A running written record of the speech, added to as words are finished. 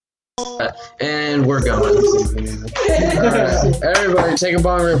And we're going. Alright, everybody, take a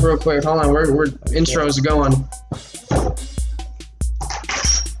bong rip real quick. Hold on, we're intro's going.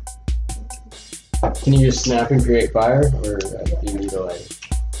 Can you just snap and create fire, or do you need to like?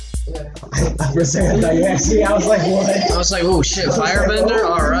 I was saying that, yeah. See, I was like, what? I was like, oh shit, firebender?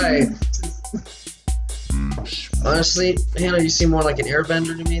 Alright. Honestly, Hannah, you seem more like an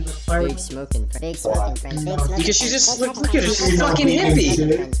airbender to me than a firebender. Big smoking friend. Because she just, look at her, she's a fucking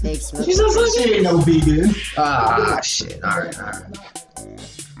hippie. Big smoking She's a fucking... She ain't no vegan. Ah, shit, alright.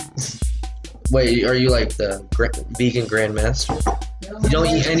 Wait, are you like the vegan grandmaster? You don't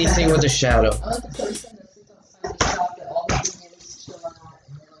eat anything with a shadow.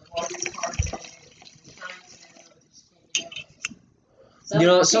 You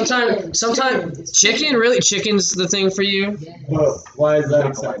know, sometimes chicken's the thing for you. Well, why is that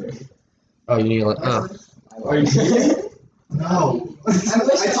exciting? Oh, you need like, Are you vegan? No. I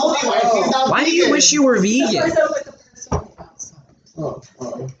told you, why do you wish you were vegan? Oh,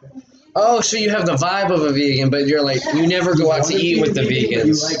 okay. Oh, so you have the vibe of a vegan, but you're like, you never go out to eat with the vegans.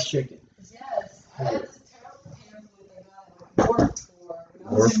 You like chicken.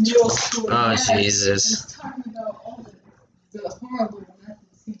 Oh, Jesus. The horrible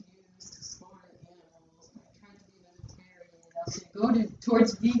methods he used to slaughter animals by trying to be vegetarian. I said,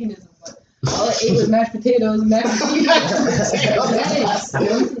 towards veganism, but all I ate was mashed potatoes and mashed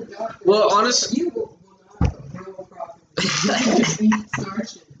potatoes. Well, honestly, You will not grow properly. Eat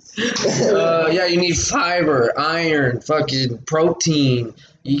starches. yeah, you need fiber, iron, fucking protein.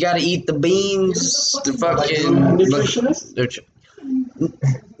 You gotta eat the beans, the fucking... Nutritionist?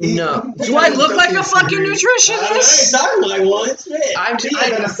 No. Do I look like a fucking nutritionist? talking like one. I'm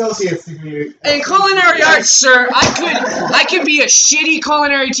an associate's degree. in culinary arts, sir. I could be a shitty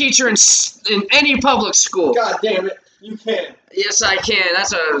culinary teacher in any public school. God damn it, you can. Yes, I can.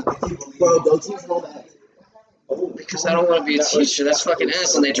 That's a Bro, go teach all that. because I don't want to be a teacher. That's fucking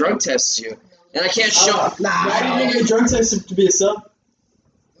ass, and they drug test you, and I can't show. Why do you get drug tested to be a sub?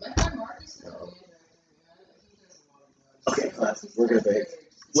 Okay, class, we're gonna bake.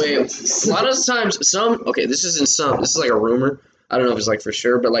 Wait, a lot of times, this is like a rumor. I don't know if it's like for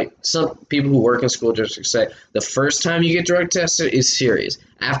sure, but like some people who work in school districts say the first time you get drug tested is serious.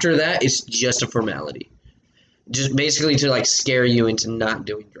 After that, it's just a formality. Just basically to like scare you into not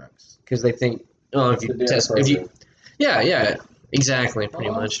doing drugs. Because they think, oh, if you test, if you, yeah, exactly,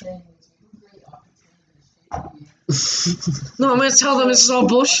 pretty much. No, I'm gonna tell them this is all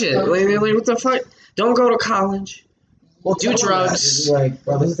bullshit. Like, what the fuck? Don't go to college. Well, Do drugs. It's like,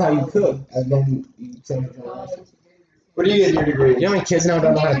 bro, this is how you cook, and then you send it to What do you get your degree? You know how many kids now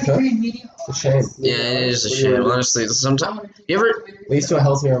don't know how to cook? It's a shame. Yeah, it is a shame, honestly. Sometimes, you ever, Leads to a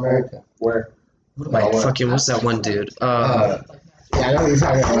healthier America. Where? like, fucking, what's that one dude? Yeah, I know what you're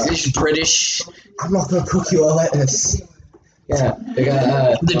talking about. He's British. I'm not gonna cook you a lettuce. Yeah, they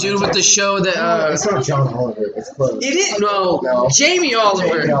got, The dude with the show that, it's not John Oliver, it's close. it is, no, No. Jamie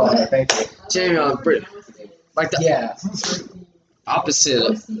Oliver. Jamie Oliver, thank you. Jamie Oliver. Like the Yeah. opposite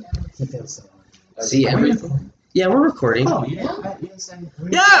of, see everything. Yeah, we're recording. Oh, you didn't say.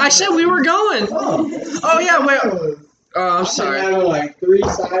 Yeah, I said we were going. Oh, yeah, wait. Oh, I'm sorry. Having like 3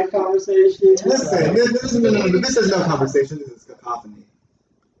 side conversations. Listen, this is no conversation. This is cacophony.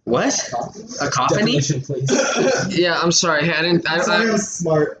 What? A cacophony? Definition, please. Yeah, I'm sorry. I didn't. I am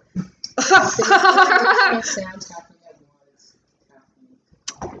smart.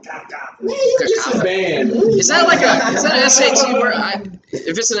 Just a band. Is that like an SAT word?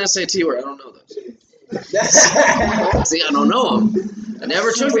 If it's an SAT word, I don't know those. See, I don't know them. I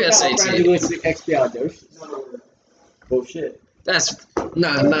never took the SAT. Bullshit. That's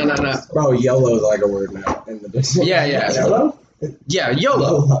no. Bro, YOLO is like a word now in the dictionary. Yeah. Hello? Yeah,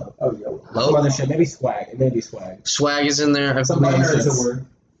 YOLO. YOLO. Oh, YOLO. Low? Some other shit. Maybe swag. It may be swag. Swag is in there. Some other It's shit's a word.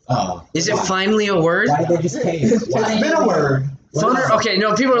 Oh. Is it finally a word? Why did they just change it? It's been a word. Funner? Okay,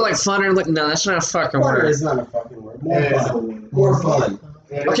 no, people are like funner. Like, no, that's not a fucking Funner word. is not a fucking word. Yeah, it's a More word. fun.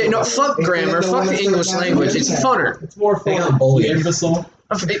 More fun. Okay, no, fuck grammar, fuck the English language. It's funner. It's more They got fun. bullied. You imbecile.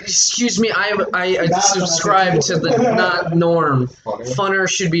 Excuse me, I subscribe to the not norm. Funner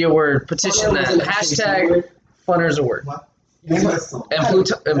should be a word. Petition that. Hashtag funner's a word. Imbecile.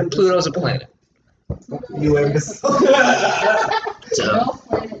 And Pluto's a planet. You imbecile. So,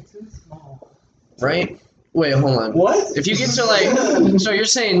 right? Wait, hold on. What? If you get to like, so you're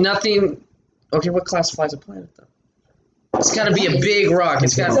saying nothing. Okay, what classifies a planet though? It's got to be a big rock.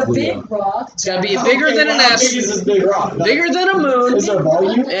 It's got It's a big rock. to be bigger than an How big is asteroid, this big rock? bigger than a moon, Is there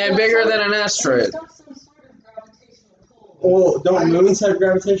volume? and bigger than an asteroid. It's got some sort of gravitational pull. Oh, don't moons have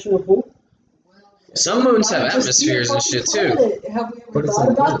gravitational pull? Some moons have atmospheres and shit too. Have we ever What is thought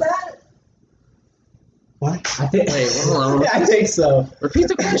it? about that? What? I think. Wait, hold on. I think so. Repeat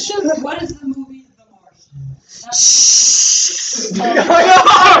the question. What is the movie The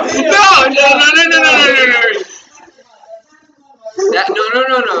Martian?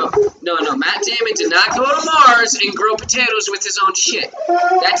 No! No. Matt Damon did not go to Mars and grow potatoes with his own shit.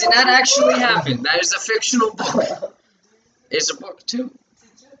 That did not actually happen. That is a fictional book. It's a book too.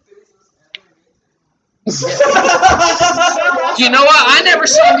 You know what? I never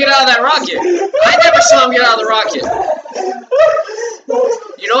saw him get out of that rocket.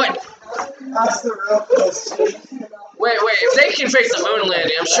 You know what? That's the real question. Wait. If they can fake the moon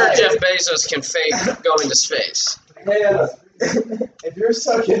landing, I'm sure Jeff Bezos can fake going to space. Yeah. If you're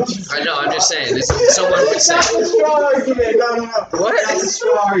so I know. I'm just saying. Someone would say. That's a strong argument. No. What? That's a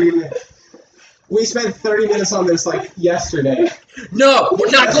strong argument. We spent 30 minutes on this like yesterday. No, we're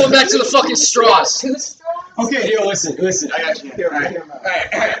not going back to the fucking straws. Two straws? Okay, here, listen. I got you. All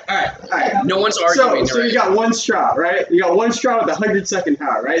right. No one's arguing. So you got one straw, right? You got one straw with 100 second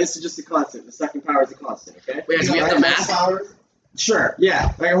power, right? This is just a constant. The second power is a constant, okay? Wait, do we have the math? Sure,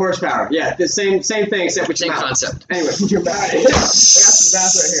 yeah, like a horsepower. Yeah, the same thing except with Same your mouth. concept. Anyway, your mouth. I got the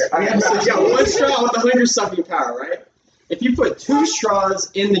math right here. So you got one straw with 100 sucking power, right? If you put 2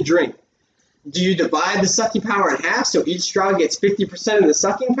 straws in the drink, do you divide the sucking power in half so each straw gets 50% of the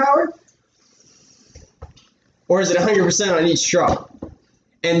sucking power? Or is it 100% on each straw?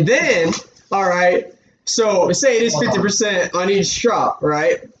 And then, all right, so say it is 50% on each straw,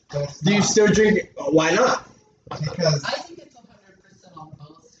 right? Do you still drink it? Why not? Because I think it's 100% on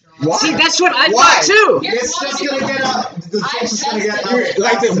both straws. Why? See, that's what I Why? thought too. it's just gonna get up. The chips is gonna get up.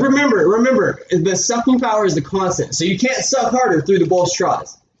 Remember, the sucking power is the constant, so you can't suck harder through the both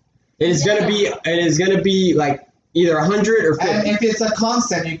straws. It is gonna be like either 100 or 50. And if it's a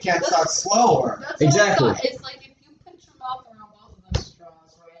constant, you can't start slower. That's what I Exactly. thought. It's like if you pinch your mouth around both of those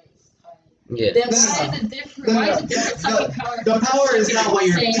straws, right? It's tight. Yeah. Then No, why is it different? Why is it different The- sucking power? the power is not what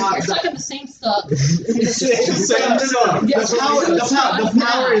you're talking You're about. sucking the same stuff. Same stuff. Yeah, The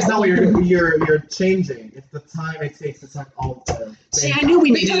power is not what you're changing. It's the time it takes to suck all the. See, I knew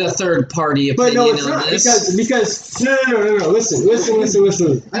we needed a third party But opinion no, it's on not this. because no. Listen.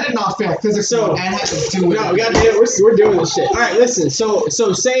 I did not fail physics So- and had to do it. No, goddamn, we're doing this shit. All right, listen. So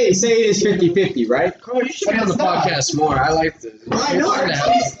say it is 50-50, right? Carl, you should be on the podcast more. I like this. I know.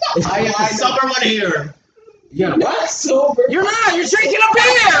 I sober one here. Yeah, what? Sober. You're not. You're drinking a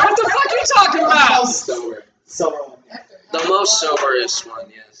beer. What the fuck are you talking about? Sober one. The most soberest one,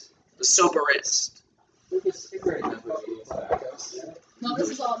 yes. The soberest. No, this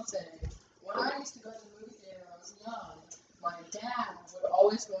is all I'm saying. When I used to go to the movie theater when I was young, my dad would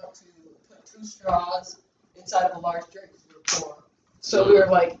always want to put 2 straws inside of a large drink because we were poor. So we were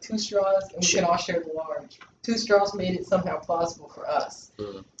like 2 straws and we can all share the large. 2 straws made it somehow plausible for us.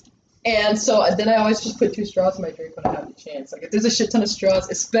 Mm. And so then I always just put 2 straws in my drink when I have the chance. Like if there's a shit ton of straws,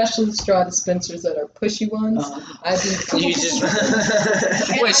 especially the straw dispensers that are pushy ones, I'd be. You just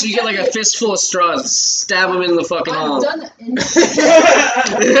wait. So you get like a fistful of straws, stab them in the fucking I've hole. done that. And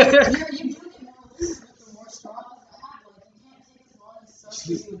you do get more loose with the more straws you add. Like you can't take as long as suck as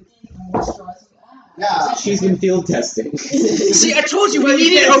you would think the more straws you add. Yeah. She's been field testing. See, I told you we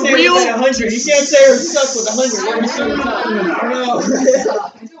needed a real. 100. You can't say her suck with 100 every single time. I don't know how to calculate my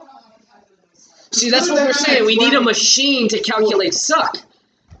suck. See, that's what we're saying. We need a machine to calculate suck.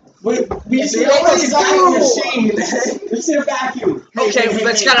 We just need a vacuum machine. We just need a vacuum. Okay, but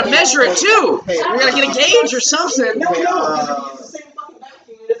it's got to measure it too. We gotta get a gauge or something. No, it's the same fucking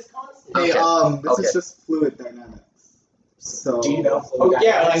vacuum and it's constant. Hey, this Okay. is just fluid dynamics. So. Do you know? Oh,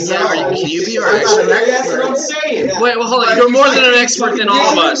 yeah, like Yeah, can you be our That's expert? what I'm saying. Yeah. Wait, well, hold on. You're more than an expert than all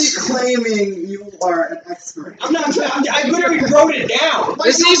of You us. should be claiming you are an expert. I'm not. I literally wrote it down.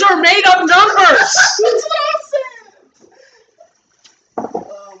 These are made up numbers. That's what I'm saying.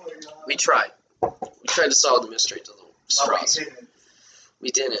 Oh my god. We tried. We tried to solve the mystery to the But we straws. didn't. We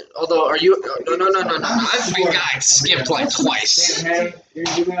didn't. Although, are you? No. I think I skipped like twice. Hey, you're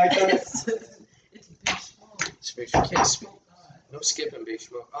doing like that? It's big smoke. You can't speak. No skipping, Big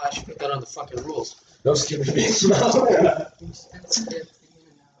Smoke. Oh, I should put that on the fucking rules. No skipping big smoke.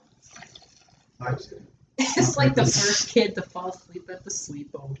 It's like the first kid to fall asleep at the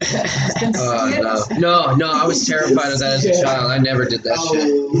sleepover. It's been No. I was terrified of that as a child. I never did that shit.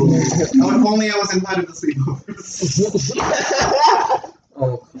 Oh, if only I was invited to sleepovers.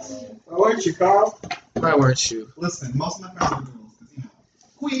 Oh, How aren't you, Carl? why weren't you? Listen, most of my friends are girls, because, you know,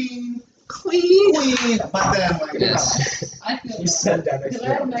 queen. But then, like, Yes. I feel You said that because I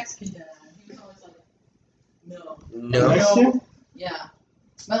had a Mexican dad. He was always like, no. No. Yeah.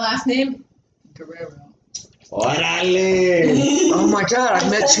 My last name, Guerrero. Orale. Oh my god,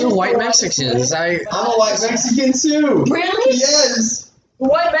 I've met 2 white Mexicans. I'm a white Mexican too. Really? Yes.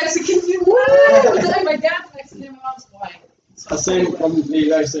 White Mexicans, you what? My dad's Mexican, my mom's white. The same from the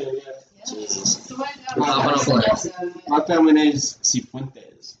exact same, yeah. Jesus. So my dad We're hopping up on was My family name is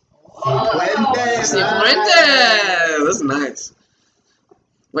Cifuentes. Fuentes. Cifuentes! That's nice.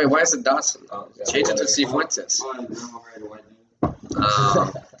 Wait, why is it Dawson? Oh, change it to Cifuentes. My grandma married a white dude.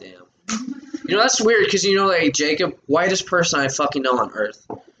 Oh, damn. You know, that's weird because, you know, like, Jacob, whitest person I fucking know on earth.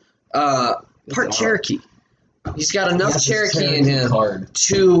 Part Cherokee. He's got enough Cherokee in him Card.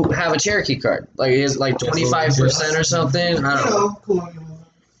 to have a Cherokee card. Like, he has like 25% or something. I don't know. Colonialism.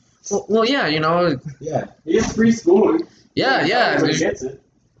 Well, yeah, you know. Yeah. He gets free schooling. Yeah, yeah. Everybody gets it.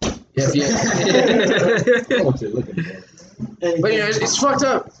 If you, I want you to look at it. but, you know, it's fucked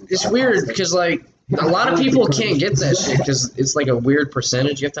up. It's weird because, like, a lot of people can't get that shit because it's like a weird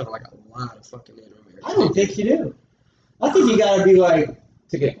percentage. You have to have like a lot of fucking Native I don't think you do. I think you gotta be like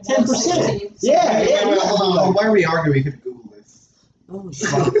To get 10%. Yeah, yeah. Hold on. Why are we arguing? We could Google this. Oh shit.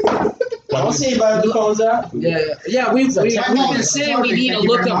 I'll see anybody with the phones out. Yeah. We've been saying we need a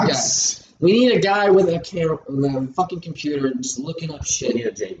lookup guy. We need a guy with a camera, with a fucking computer, and just looking up shit. We need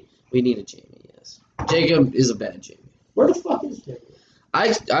a Jamie. We need a Jamie. Yes. Jacob is a bad Jamie. Where the fuck is Jamie?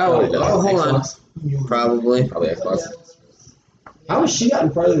 Hold on. Probably. Probably Xbox. How has she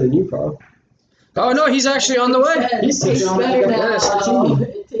gotten farther than you, bro? Oh no, he's actually on the way. He's sipping on like better a now. martini.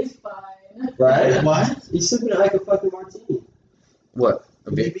 It tastes fine. Right? What? He's sipping it like a fucking martini. What?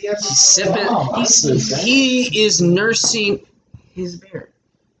 A beer? Maybe He's sipping. Wow, He is nursing his beer.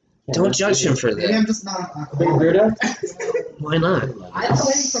 Don't judge him for Maybe that. I'm just not an Big alcoholic. weirdo? Why not? I'm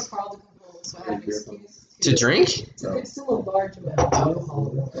waiting for Carl to come home, so I have an excuse To drink? to consume a large amount of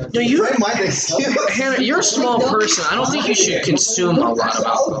alcohol. No, you. Right, my excuse. Hannah, you're a small person. I don't think you should consume a lot of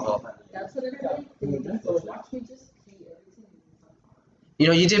alcohol. That's what everybody thinks. So watch me just pee everything. You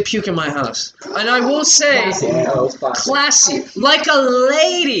know, you did puke in my house. And I will say, Yeah, it was classic. classy, like a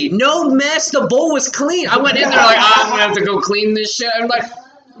lady. No mess. The bowl was clean. I went in there like, I'm gonna have to go clean this shit. I'm like,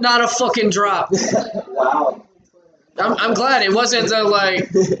 not a fucking drop. Wow. I'm glad it wasn't the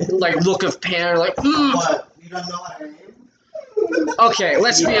like look of panic. Like, What? You don't know what I mean? Okay,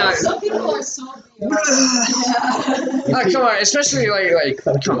 let's be honest. Some people are so yeah. Come on, especially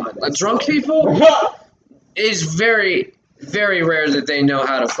come on, drunk people. It's very, very rare that they know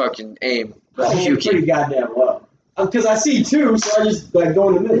how to fucking aim I mean, puking. pretty goddamn well. Because I see two, so I just like go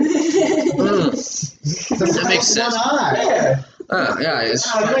in the middle. That makes sense. One eye. Yeah. Yeah,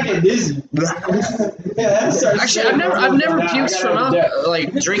 it's. I'm like dizzy. Yeah, that starts Actually, I've never Nah, I puked gotta from have a depth.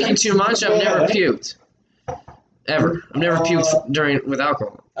 like drinking too much. I've never puked. Ever. I've never puked with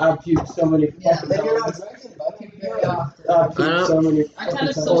alcohol. I've puked so many Yeah, fucking but you're not times. drinking, but I puke very often. I've puked so many I kind fucking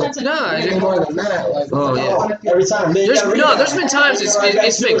of times. sometimes I No, I puke didn't- more than that. Like, Oh, yeah. Every time. There's been times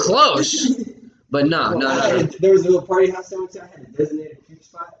it's been close, but no. There was a little party house I went to. I had a designated puke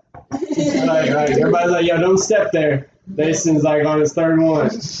spot. Like, everybody's like, yo, don't step there. Mason's like on his third one.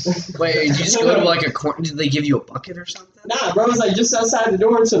 Wait, did you just go to like a corner? Did they give you a bucket or something? Nah, bro, it was like just outside the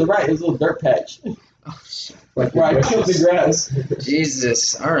door and to the right. There's a little dirt patch. Oh shit. Like where I killed the grass.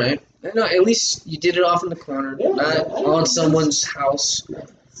 Jesus. All right. No, at least you did it off in the corner, Yeah, not on someone's house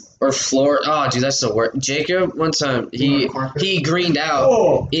or floor. Oh, dude, that's the worst. Jacob, one time he greened out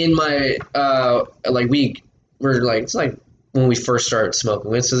Oh, in my we were like it's like when we first started smoking.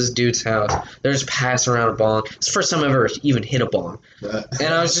 We went to this dude's house. They're just passing around a bong. It's the first time I ever even hit a bong.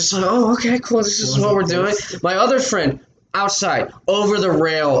 And I was just like, oh, okay, cool. This is what we're doing. My other friend outside over the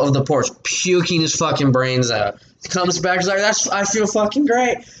rail of the porch, puking his fucking brains out. Comes back, he's like, I feel fucking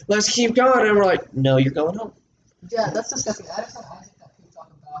great. Let's keep going. And we're like, no, you're going home. Yeah, that's disgusting. I just had Isaac that puked on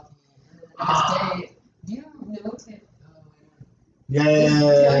the balcony. And the next day, do you know Tim?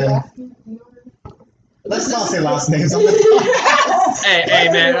 Yeah. Let's not say last names. Hey,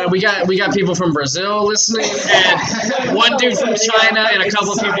 man, we got people from Brazil listening, and one dude from China, and a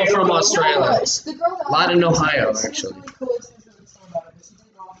couple people from Australia. A lot in Ohio, actually.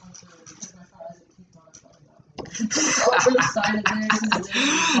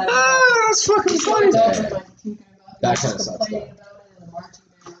 That's fucking funny. That kind of sucks, though.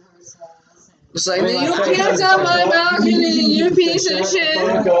 It's like, man, you puked on my balcony, you piece of shit.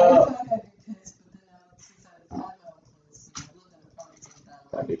 fuck up.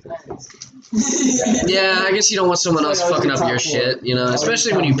 Yeah, I guess you don't want someone else fucking up your shit, you know,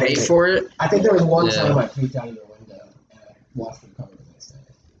 especially when you pay for it. I think there was one Yeah. time I peeked out of your window and I watched them cover the next day.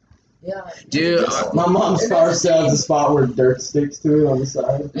 Yeah. Dude, My mom's car still has a spot where dirt sticks to it on the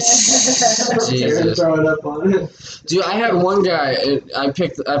side. Jesus. Throw it up on it. Dude, I had one guy. I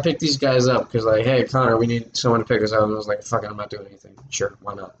picked these guys up because like, hey Connor, we need someone to pick us up. And I was like, fuck it, I'm not doing anything. Sure,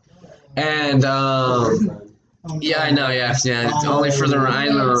 why not? And yeah, I know, yeah, it's only for the I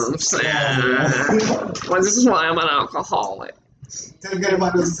know. Well, this is why I'm an alcoholic. This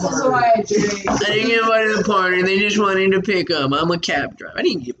is why I drink. I didn't get invited to the party. They just wanted to pick up. I'm a cab driver. I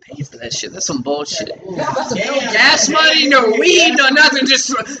didn't get paid for that shit. That's some bullshit. Gas money, no weed, no nothing. Just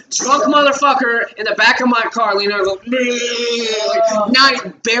drunk motherfucker in the back of my car, leaning over,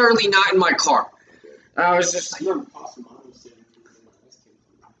 like, barely not in my car. I was just like,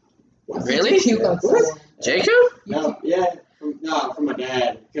 really? Jacob? No, yeah, from my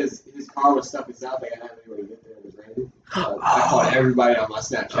dad, because his car was stuck in South Lake. I didn't have anywhere to get there. It was raining. I called everybody on my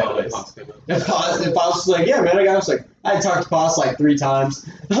Snapchat list. And Pops was like, yeah, man, I was like, I had talked to Pops like 3 times.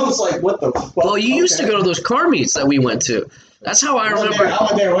 I was like, what the fuck? Well, you used to go to those car meets that we went to. That's how I remember. I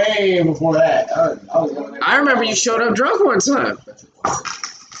went there way before that. I remember you showed up drunk one time.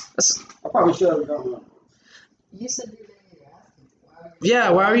 I probably should have gone on. You said you were going to get asked. Yeah,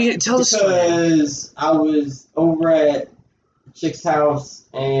 why were you tell us? Because I was over at Chick's house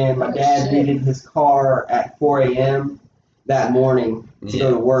and my dad needed his car at 4 a.m. that morning to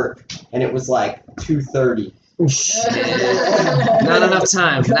go to work, and it was like 2:30. Not enough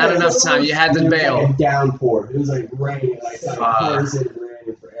time. Not enough time. You had to It was bail. like a downpour. It was like raining, like Fuck.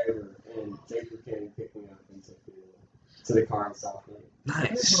 raining forever. And Jacob came and picked me up and took me to the car in South Lake.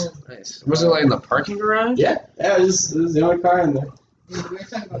 Nice. Nice. Was it like in the parking garage? Yeah, it was the only car in there. Dude, we were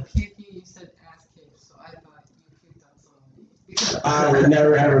talking about puking, you said ass kick, so I thought you puked on somebody. Because I would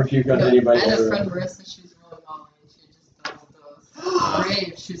never ever puke on anybody. I had a ever. friend, Marissa, she was really molly, and she just done those.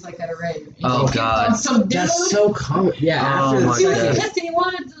 Rave, she was like at a rave. And Oh, she puked God. on some dude. That's so common. Yeah, Oh, after my He was God. pissed and he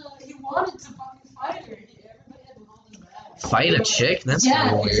wanted to fucking fight her. Everybody had to hold him back. Fight a chick? That's Yeah,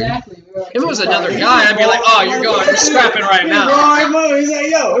 kinda weird. exactly. We were like, If it was another guy, I'd be like, oh, you're scrapping right now. He's like,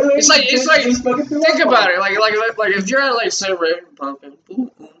 yo. It's like, think about it. Like if you're at like say rave pumping, and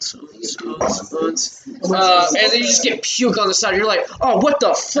then you just get puke on the side. You're like, oh, what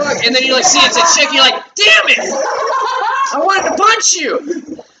the fuck? And then you like see it's a chick. You're like, damn it! I wanted to punch you.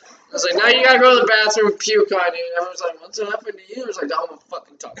 I was like, now you gotta go to the bathroom and puke on you. And I was like, what's happened to you? I was like, I'm gonna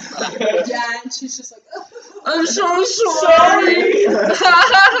fucking talk about it. yeah, and she's just like, I'm so sorry.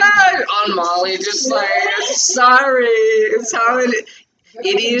 On Molly, just like, sorry. It's how it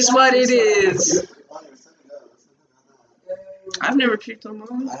is what it is. I've never puked on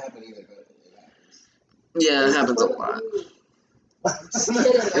Molly. I haven't either, but it happens. Yeah, it happens a lot. Just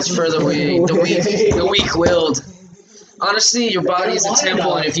kidding. It's for the weak-willed. Honestly, your body is a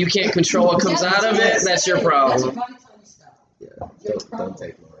temple, and if you can't control what comes out of it, that's your problem. Yeah, don't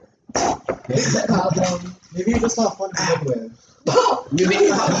take more. Problem. Maybe you're just not fun to live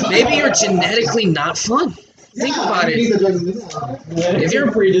with. Maybe you're genetically not fun. Think about it. If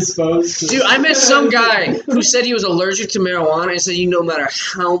you're predisposed to Dude, I met some guy who said he was allergic to marijuana and said no matter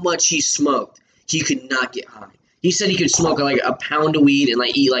how much he smoked, he could not get high. He said he could smoke like a pound of weed and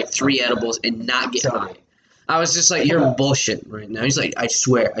like eat like 3 edibles and not get high. I was just like, you're bullshit right now. He's like, I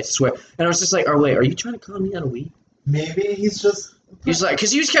swear. And I was just like, oh wait, are you trying to con me out of weed? Maybe he's just. He's like,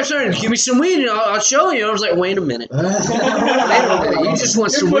 because he just kept saying, give me some weed and I'll show you. I was like, wait a minute. Wait a minute. You just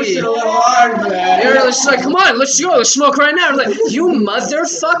want some weed. a little hard for that. They're just like, come on, let's go. Let's smoke right now. I was like, you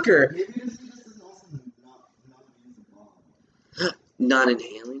motherfucker. Maybe he just doesn't also not Not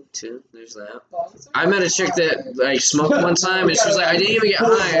inhaling, too. There's that. I met a chick that like smoked one time and she was like, I didn't even get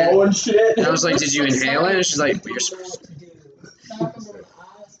high. and shit. And I was like, did you inhale it? And she's like, but you're supposed to. Back when I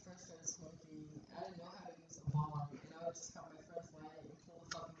was first started smoking, I didn't know how to use a bong, and I would just cut my first light and pull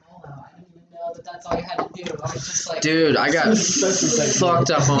the fucking ball out. I didn't even know that that's all you had to do. I was just like, Dude, I got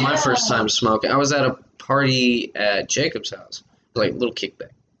fucked up on my first time smoking. I was at a party at Jacob's house, like little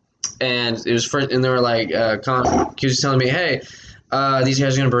kickback, and it was first, and they were like, he was telling me, hey, these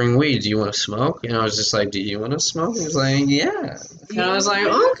guys are gonna bring weed. Do you want to smoke? And I was just like, do you want to smoke? He was like, yeah. And I was like,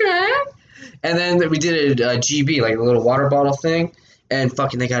 okay. And then we did a GB, like a little water bottle thing, and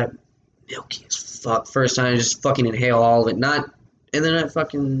fucking they got it milky as fuck. First time, I just fucking inhale all of it, and then I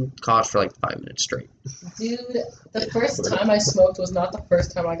fucking coughed for like 5 minutes straight. dude, the first time I smoked was not the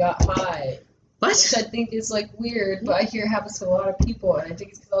first time I got high. What? Which I think is like weird, but I hear it happens to a lot of people, and I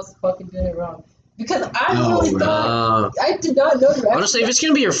think it's because I was fucking doing it wrong. Because I really thought, I did not know you actually. Honestly, if it's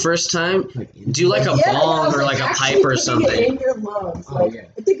gonna be your first time, do like a bong or like a pipe or It something. in your lungs. Oh, Like, yeah.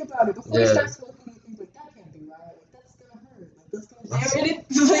 think about it. Before you Yeah. start smoking, you think like that can't be right. Like that's gonna hurt. Like that's gonna damn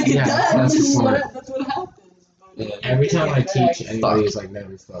it. Like Yeah, it that's does. smart. That's what happens. But Every time I teach anybody who's like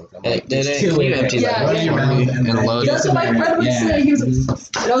never smoked, I'm like, Hey, it's Dede, too can you late. empty Like, that run in your right mouth and then load get That's some what my air. friend would Yeah. say. He was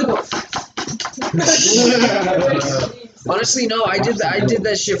like, and I would go. Honestly, no, I did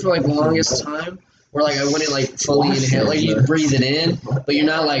that shit for like the longest time. Where like I wouldn't like fully inhale, like you breathe it in, but you're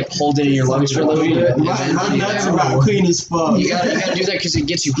not like holding it in your lungs for a little bit. And My then nuts are about clean as fuck. you gotta do that because it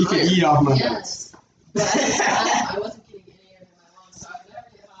gets you You can higher. eat off my nuts. Yes. But at the time, I wasn't getting any air in my lungs, so I would never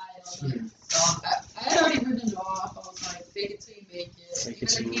get high. And I was like, I had already written it off. I was like, fake it till you make it. Fake it Even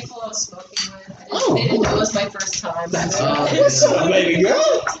till the you people I was smoking with, they didn't know it was my first time. What's up, baby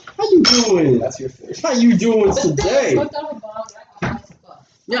girl? How you doing? That's your fish. How you doing But then I today? smoked out of a bong, I got high as fuck.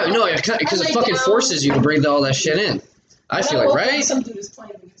 No, because it fucking forces you to breathe all that shit in. I feel like, woke up, right? Some dude is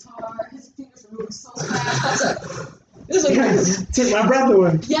playing the guitar. His fingers were moving so fast. I was like, this is like, Take my breath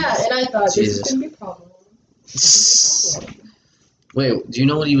away. yeah, and I thought this Jesus. is gonna be a problem. This is gonna be a problem. Wait, do you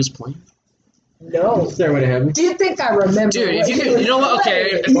know what he was playing? No. Stairway to heaven. Do you think I remember? Dude, if what you he can, was you know what? Okay,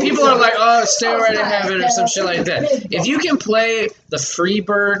 playing? if people are like, oh, Stairway to Heaven or some shit like that. If you can play the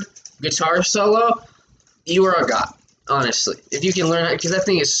Freebird guitar solo, you are a god. Honestly, if you can learn it, because that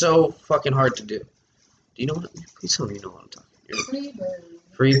thing is so fucking hard to do. Do you know what? Please tell me you know what I'm talking. Freebird.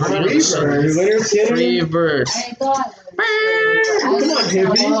 Freebird. You know the song? Freebird. I thought. Come on,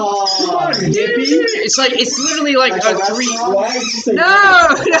 hippie. Come on, hippie. It's like it's literally like a three. Why did you say No,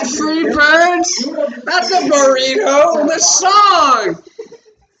 not Freebirds. That's a burrito. The song.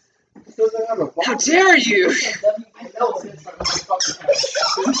 It doesn't have a bar. How dare you? I know it is, but it's fucking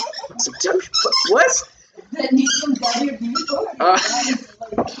heavy. What? That needs some WD-40.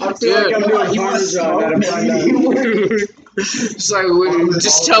 I feel like I'm doing Parmesan at a fine. Just like,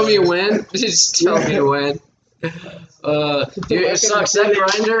 just tell me when. Just tell me when. Dude, it sucks. That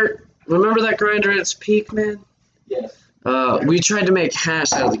grinder. Remember that grinder at its peak, man? Yes. We tried to make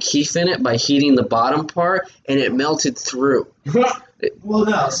hash out of the keef in it by heating the bottom part, and it melted through. Well,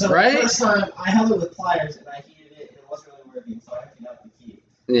 no. So Right? the first time I held it with pliers and I heated it, and it wasn't really working, so I emptied out the key.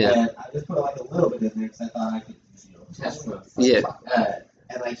 Yeah. And I just put like a little bit in there because I thought I could, test it. Yeah.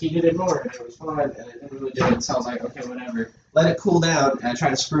 And I heated it more, and it was fine, and it didn't really do it. So I was like, okay, whatever. Let it cool down, and I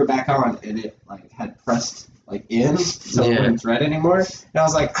tried to screw it back on, and it like had pressed like in, so it Yeah. wouldn't thread anymore. And I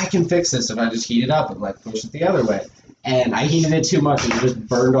was like, I can fix this if I just heat it up and like push it the other way. And I heated it too much, and it just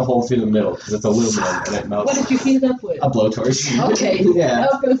burned a hole through the middle because it's aluminum and it melts. What did you heat it up with? A blowtorch. Okay. Yeah.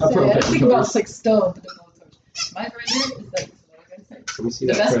 I was gonna A say, I propane think about torch. 6 stone, but the my grinder is like, what am I gonna say? Let me see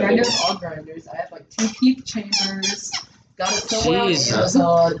The that best credit. grinder of all grinders. I have like 2 keep chambers. Got it somewhere on Jesus.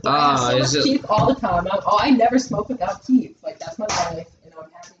 Amazon. I Ah, have is so much it- keep all the time. I never smoke without keep. Like that's my life, and I'm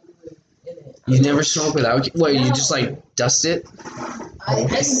happy to live in it. You never smoke without. Wait, you just like dust it? I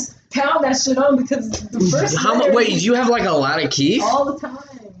pound that shit on because the first How much? layer Wait, is you have like a lot of keef? all the time.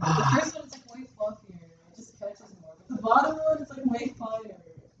 Ah. The first one is like way fluffier. It just catches more. But the bottom one is like way finer.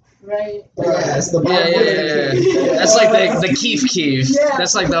 Right? Yeah, it's the Yeah. That's like the keef. Yeah,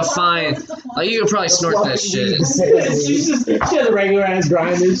 That's like the bottom fine. one is the fluffy Like you could probably snort that shit. She has a regular ass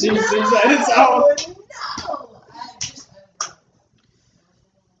grinder. She says that it's all. No!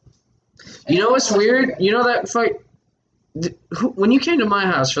 You know what's weird? You know that fight. When you came to my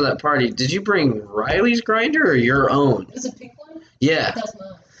house for that party, did you bring Riley's grinder or your own? Is it pink one? Yeah. That's mine.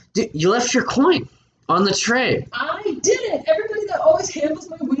 Dude, you left your coin on the tray. I didn't. Everybody that always handles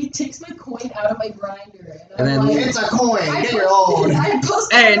my weed takes my coin out of my grinder. And then- I'm like, It's a coin. I Get your post- own. I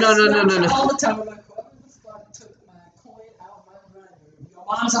post Hey, on no, no, no, no, no. all the time. I'm like, whoever this fuck took my coin out of my grinder, your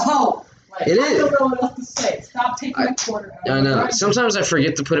mom's a hoe. Like, It I is. don't know what else to say. Stop taking my quarter out I of my know. grinder. Sometimes I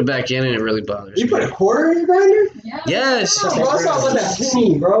forget to put it back in, and it really bothers You me. put a quarter in your grinder? Yeah, Yes. no. Bro, I saw with that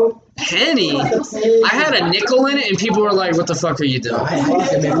penny, bro. Penny. I had a nickel in it, and people were like, "What the fuck are you doing?" I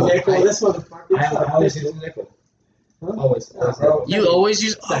use a nickel. This motherfucker. I always use a nickel. Always. Bro. You always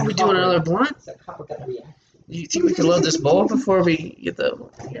use. Oh, we doing another blunt? You think we could load this bowl before we get the?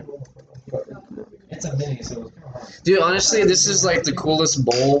 It's a mini, so it's kind of hard. Dude, honestly, this is like the coolest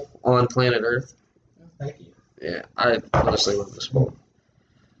bowl on planet Earth. Thank you. Yeah, I honestly love this bowl.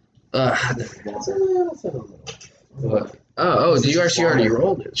 What? Oh, did you actually already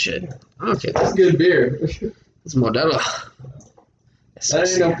rolled it? Shit. Okay, That's good beer. it's Modelo. That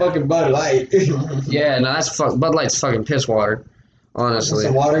ain't no fucking Bud Light. Yeah, no, that's Bud Light's fucking piss water. Honestly,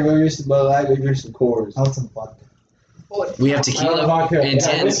 Some water, go get some Bud Light, go get some Coors. I want some vodka. we have tequila Vodka and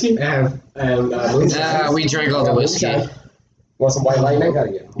tin. whiskey and moonshine. We drank all the whiskey. Want some White Lightning? Gotta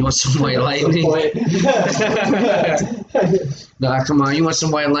get. You want some white lightning? Nah, come on. You want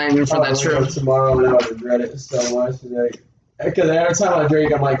some white lightning for that trip? Tomorrow, and I would regret it so much. Because every time I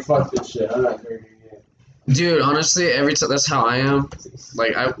drink, I'm like, fuck this shit. I'm not drinking again. Dude, honestly, every time that's how I am.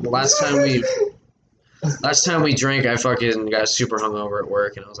 Like, last time we Last time we drank, I fucking got super hungover at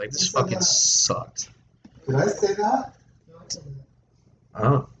work, and I was like, this fucking sucked. Did I say that? No, I said that.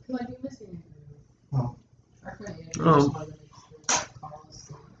 Oh. Like, you're missing it. Oh. Our friend Andrew Oh. just wanted to make sure that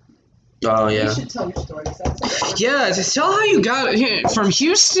Carlos. Oh, You yeah. should tell your story. 'Cause that's Yeah, just tell how you got here from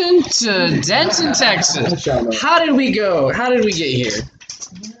Houston to Denton, Texas. How did we go? How did we get here?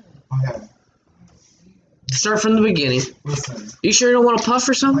 Okay. Start from the beginning. Listen. You sure you don't want to puff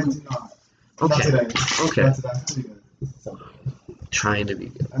or I something? do not. Not Okay. today. Okay. Not today. I'm pretty good. Trying to be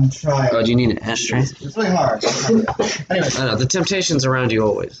good. I'm trying. Oh, do you need an ashtray? It's really hard. Anyway. I know, the temptation's around you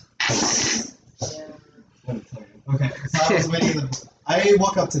always. Okay, so I was waiting. I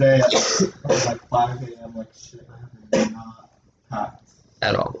woke up today at like 5 a.m. Like shit, I have not packed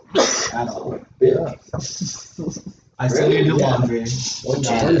At all. at all. Yeah. I still need to do laundry. Jesus.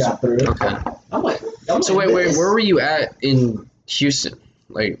 Okay. So wait, where were you at in Houston?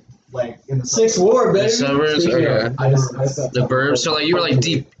 Like Like in the Sixth Ward, baby. the suburbs? Okay. I just The burbs? So like you were like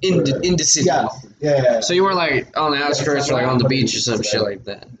deep into city. yeah. So you were like on the outskirts or like on the beach or some shit like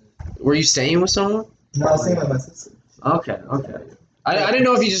that. Were you staying with someone? No, I was staying with my sister. Okay. I didn't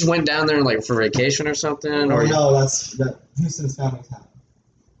know if you just went down there like for vacation or something or. No, that's Houston's family's house.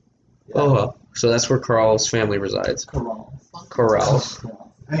 Oh, so that's where Carl's family resides. Corrals.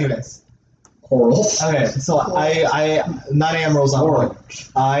 Anyways. Corals. Okay, so I 9 a.m. rolls on.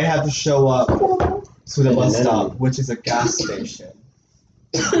 I have to show up to the bus stop, which is a gas station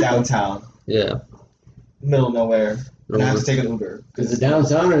downtown, Yeah. middle of nowhere, and I have to take an Uber. Is it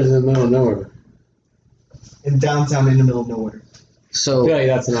downtown or is it in the middle of nowhere? In downtown, in the middle of nowhere. I So. feel like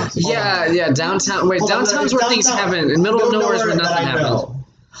that's an option. Yeah, downtown. Wait, Hold on, downtown's where things downtown. happen. In middle of nowhere is where that nothing I happens. know.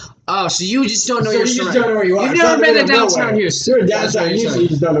 Oh, so you just don't know So your you just surroundings. don't know where you are. You've It's never not been to middle of downtown nowhere. Houston. You're in That's what downtown you're Houston, saying. you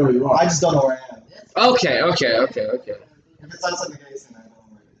just don't know where you I are. just don't know where I am. Okay. If it's outside the case, then I don't know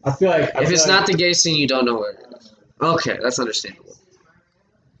where it I feel like If it's not the gay scene, you don't know where it is. Okay, that's understandable.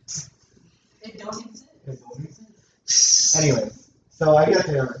 They don't exist. is. Anyway, so I get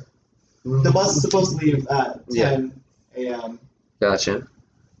there. The bus is supposed to leave at 10 a.m. Gotcha.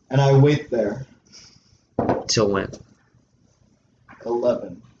 and I wait there Till when?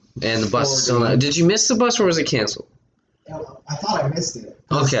 11. And the bus is still not. Did you miss the bus or was it canceled? I thought I missed it.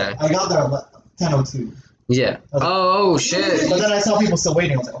 Okay. I got there at 10:02. Yeah. Oh shit. But then I saw people still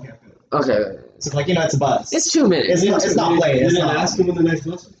waiting. I was like, okay, good. Okay. So like, it's a bus. It's 2 minutes. It's not late. You It's didn't not. ask him when the next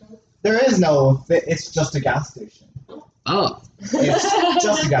bus was coming? There is no. It's just a gas station. Oh. It's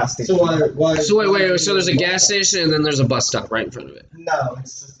just a gas station. So why? So wait. So there's a gas station and then there's a bus stop right in front of it. No,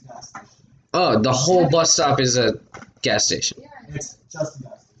 it's just a gas station. Oh, the whole bus stop is a gas station. It's just a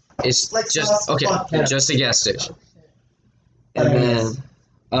gas station. It's Like just us, okay. fuck yeah. Just a gas station. And then,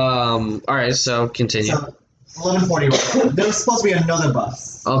 all right. So continue. So 11:40. There was supposed to be another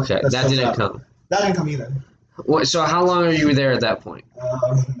bus. Okay, That's that didn't up. come. That didn't come either. What? So how long are you there at that point?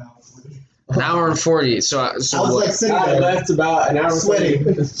 No. An hour and 40. So I was what? like sitting I there, left about an hour.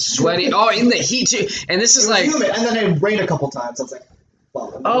 sweating. Sweaty. Oh, in the heat too. And this is like. humid, and then it rained a couple times. I was like,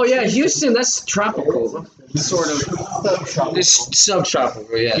 well, Oh yeah, Houston. That's tropical. Sort of. subtropical. It's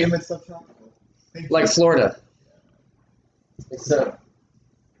subtropical. Yeah. Humid subtropical. Like Florida. So,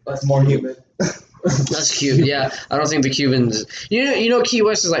 It's more humid. That's cute. Yeah. I don't think the Cubans. You know, Key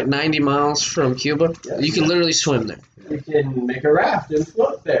West is like 90 miles from Cuba. You can literally swim there. we can make a raft and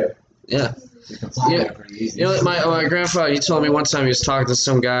float there. Yeah. Yeah. You know, my grandfather. He told me one time he was talking to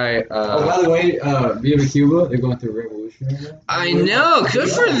some guy. Oh, by the way, Viva Cuba, they're going through a revolution right now. I know. Good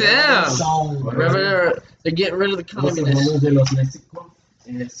for them. Song. They're getting rid of the communists. Los de los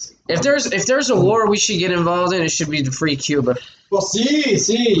Mexicanos. If there's a war we should get involved in, it should be to free Cuba. Well,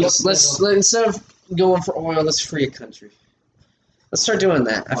 see. Let's instead of going for oil, let's free a country. Let's start doing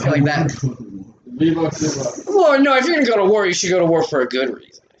that. I feel like that. Viva Cuba. Well, no, if you're gonna go to war, you should go to war for a good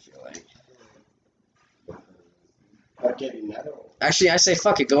reason. I feel like. Actually, I say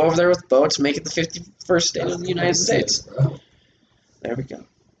fuck it. Go over there with boats, make it the 51st state of the United States. There we go.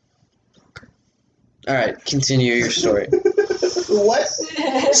 All right, continue your story. What?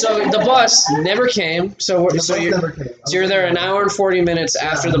 So the bus never came. So The so bus you're never came. so you're there an hour and 40 minutes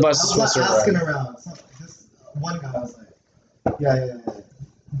after the bus is I was supposed to asking arrive. around. This one guy was like, yeah.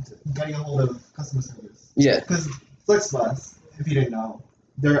 Getting a hold of customer service. Yeah, Because FlixBus, if you didn't know,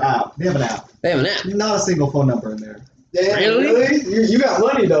 their app, they have an app. they have an app. Not a single phone number in there. Damn, Really? You got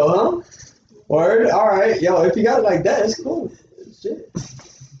money though, huh? Word. All right, yo. If you got it like that, it's cool. Shit.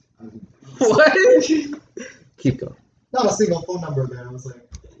 What? Keep going. Not a single phone number there. I was like,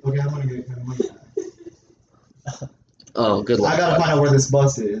 okay, I'm gonna get my money back. Oh, good luck. I gotta find out where this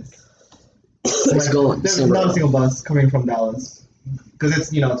bus is. It's going. There's Somewhere. not a single bus coming from Dallas. Because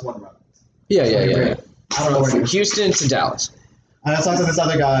it's, it's one route. Yeah. I don't know where From he is. Houston to Dallas. And I talked to this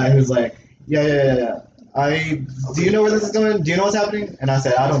other guy who's like, yeah. Do you know where this is going? Do you know what's happening? And I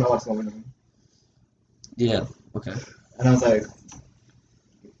said, I don't know what's going on. Yeah. Okay. And I was like,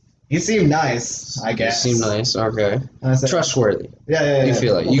 you seem nice, I guess. You seem nice. Okay. And I said, Trustworthy. Yeah. You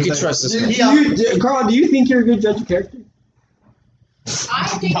feel like you He's can trust this man. Carl, do you think you're a good judge of character? I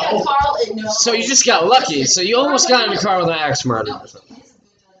think that Carl is no. So you just got lucky. So you almost got in the car with an axe murder. No, Or he something. is a good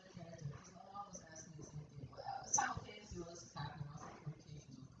judge of character because my mom was asking me the same thing. Simultaneously, what was happening? I was in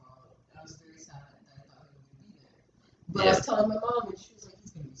communications with Carl, and I was very sad that I thought he wouldn't be there. But I was telling my mom, and she was like,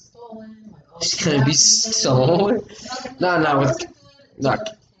 "He's gonna be stolen." Like, oh, He's gonna be stolen. No, with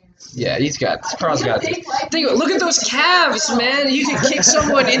yeah, Carl's got this. Look at those calves, man. You can kick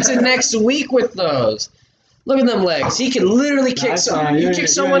someone into next week with those. Look at them legs. He could literally kick someone. You kick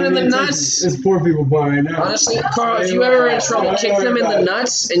someone in the nuts. It's poor people bar right now. Honestly, Carl, if you ever in trouble, kick them in the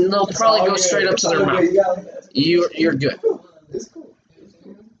nuts, and they'll probably go straight up to their mouth. You're good.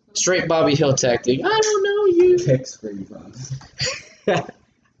 Straight Bobby Hill tactic. I don't know you. Kicks for you, bro.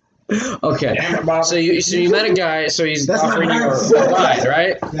 Okay. So you met a guy. So he's That's offering not you nice. a ride,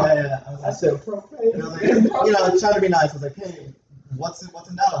 right? Yeah. I was like, trying to be nice. I was like, hey, what's in Dallas?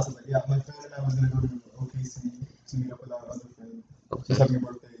 I was like, yeah, my friend and I was gonna go to OKC to meet up with our other friend. He's having a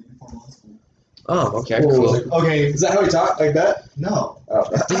birthday before law school. Oh, okay, cool. Okay. Is that how he talked like that? No. Oh.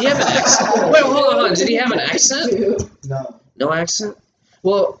 Did he have an accent? Wait, hold on. Did he have an accent? No. No accent?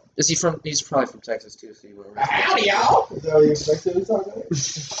 Well, is he from? He's probably from Texas too. So you went right. Howdy, y'all. Is that what you expected to talk like?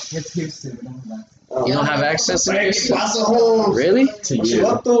 It's Houston. We don't have accents. Oh. You don't have accents in Houston? Paso Holmes. Really? To you.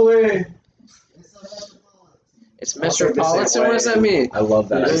 What the way? It's metropolitan. What does that mean? I love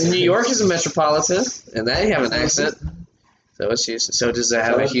that. New York is a metropolitan, and they have an accent. So it's Houston. So does it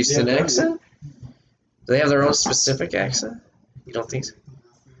have a Houston accent? Do they have their own specific accent? You don't think so?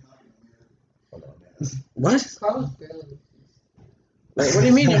 What? Carl was barely. Like, what do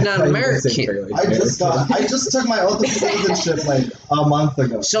you mean you're not American? I just took my oath of citizenship like a month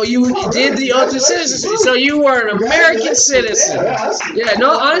ago. So you did the oath of citizenship. So you were an American citizen. Yeah.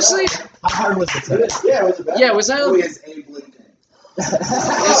 No, honestly. How hard was it? Yeah, was it bad? Yeah. Was that? is Abe Lincoln.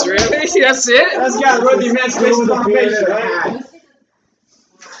 Is really? That's it? That's got run the Emancipation Proclamation, right?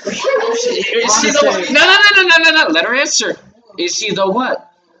 Is she the no? Let her answer. Is she the what?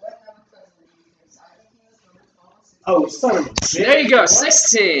 Oh, son of a bitch. There you go.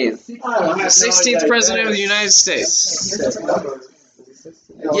 16th. I don't have no 16th idea. president of the United States.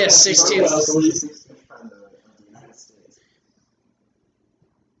 Yes, 16th.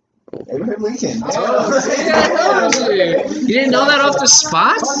 Abraham Lincoln. You didn't know that off the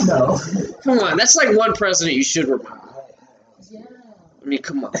spot? No. Come on, that's like one president you should remember. I mean,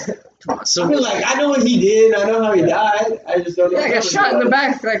 come on. So I mean, like, I know what he did. I know how he died. I just don't know. yeah, I got shot in the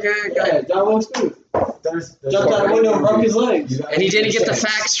back like a guy. Yeah, John Wilkes Booth. Jumped out a window and broke his legs. And he didn't get the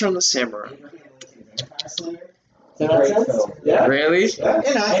facts from the samurai. Yeah. Really?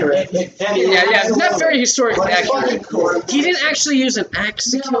 Inaccurate. Yeah, not very historically accurate. He didn't actually use an axe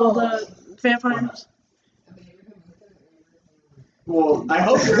to kill the vampires. Well, I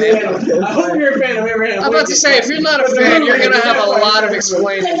hope you're a fan of Abraham. I'm about to say, if you're not a fan, you're gonna have a lot of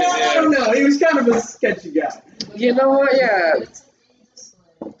explaining to I don't do. know. He was kind of a sketchy guy. You know what? Yeah,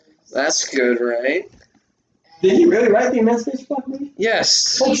 that's good, right? Did he really write the Emancipation Proclamation?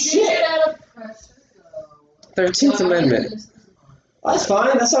 Yes. Oh shit! 13th Amendment. That's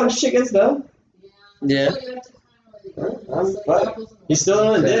fine. That's how shit gets done. Yeah. But he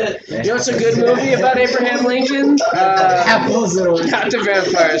still did it. You know what's a good movie about Abraham Lincoln? Not the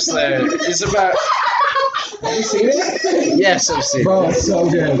Vampire Slayer. It's about. Have you seen it? Yes, I've seen Bro, it. it's so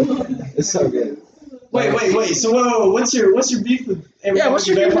good. It's so good. Wait. So whoa, what's your beef with Abraham? Yeah, what's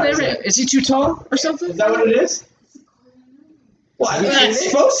your beef with Vampire Abraham? Slayer? Is he too tall or something? Is that what it is? Well, I mean, it's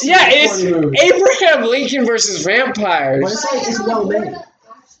supposed to be Yeah, a it's funny movie. Abraham Lincoln versus But vampires. it's like, it's well made.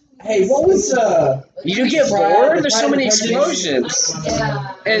 Hey, what was You do get bored? There's so many explosions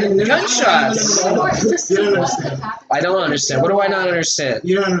and gunshots. I don't understand. What do I not understand?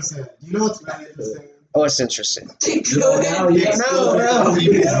 You don't understand. You know what's really interesting? Oh, it's interesting. You get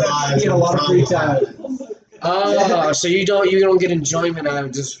a lot of free time. Oh, so you don't get enjoyment out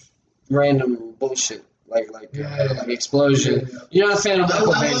of just random bullshit like the explosion. You're not a fan of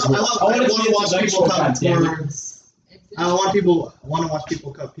Michael Bay's work. I want to watch people cut words. I want to watch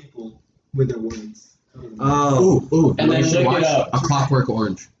people cut people with their words. Ooh, And then look it up. A Clockwork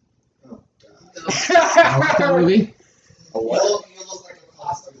Orange. Oh, I like that movie. You look like a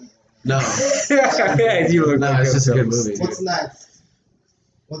costume. No, Yeah, you look no, like it's just a good ghost. movie. What's next?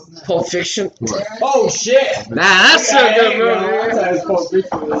 Pulp Fiction. What? Oh shit! Nah, that's a good movie. That's Pulp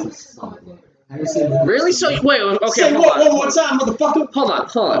Fiction. Have you seen that? Really? So wait, okay, Say hold what on. one more time, motherfucker? Hold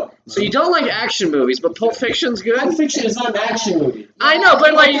on. So you don't like action movies, but Pulp Fiction's good? Pulp Fiction is not an action movie. I know,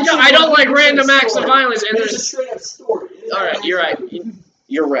 but like I don't like random acts of violence, and It's a there's. straight up story. It All right, you're right.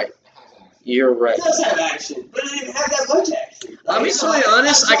 You're right. You're right. It does have action, but it didn't have that much action. I'll be totally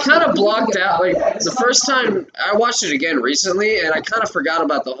honest, I kind of blocked out, like, the first time I watched it again recently, and I kind of forgot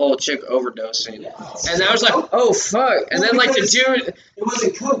about the whole chick overdosing. And I was like, oh, fuck. And then, like, the dude, It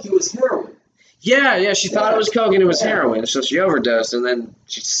wasn't coke, it was heroin. yeah, she thought it was coke and it was heroin, so she overdosed, and then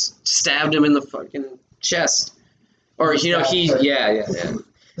she stabbed him in the fucking chest. Or, yeah.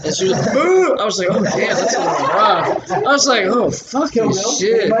 And she was like, ooh! I was like, oh, damn, that's a little rough. I was like, oh, fucking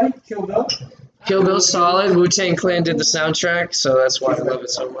shit. Anybody? Kill Bill? Kill Bill's solid. Wu-Tang Clan did the soundtrack, so that's why I love it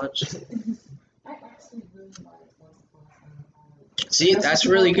so much. See, that's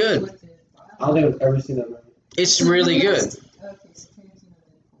really good. I don't think I've ever seen that movie. It's really good. Okay, so Tarantino did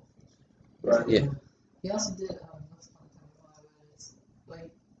Pulp Fiction. Right. Yeah. He also did Once Upon a Time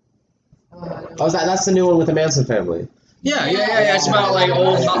in Hollywood. Oh, that's the new one with the Manson family. Yeah. It's about like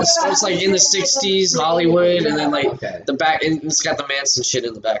it's like in the '60s Hollywood, and then like Okay. the back, and it's got the Manson shit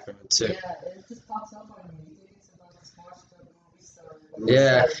in the background too. Yeah, it just pops up on you. You think it's about this washed up movie star.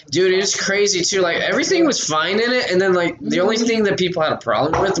 Yeah, dude, it is crazy too. Like everything was fine in it, and then like the only thing that people had a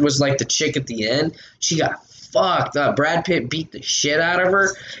problem with was like the chick at the end. She got fucked up. Brad Pitt beat the shit out of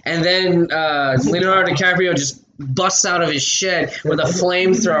her, and then Leonardo DiCaprio just busts out of his shed with a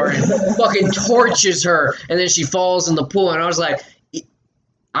flamethrower and fucking torches her, and then she falls in the pool. And I was like,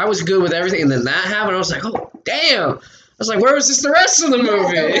 I was good with everything, and then that happened. I was like, oh damn. I was like, where was this the rest of the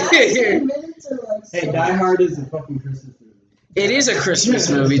movie? Hey, Die Hard is a fucking Christmas movie. It is a Christmas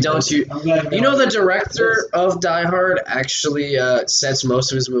movie, don't you? You know the director of Die Hard actually sets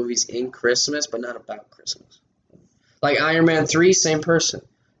most of his movies in Christmas, but not about Christmas. Like Iron Man 3, same person.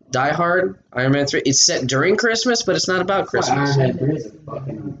 Die Hard, Iron Man 3, it's set during Christmas, but it's not about Christmas. Iron Man 3 is a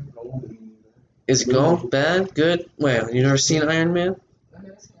fucking golden. Is it gold? Bad? Good? Well, you never seen Iron Man? I've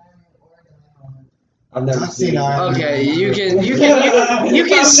never seen Iron Man or Die Hard. I've never I've seen it. Iron Man. Okay,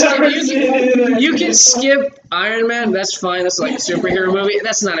 you can skip Iron Man. That's fine. That's like a superhero movie.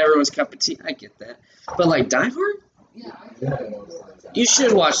 That's not everyone's cup of tea. I get that. But like Die Hard, Yeah, I can. you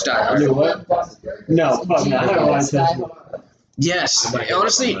should watch Die Hard. Do what? No, fuck no, I haven't watched that shit. Yes,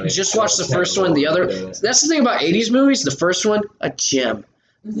 honestly, just watch the first one. The other, that's the thing about '80s movies. The first one, a gem.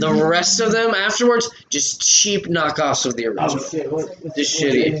 The rest of them afterwards, just cheap knockoffs of the Oh original. shit, what's Just the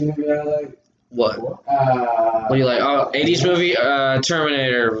shitty. 80s movie I like? What? What do you like? Oh, '80s movie,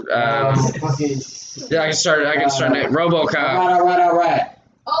 Terminator. Fucking. Yeah, I can start it. RoboCop. Alright.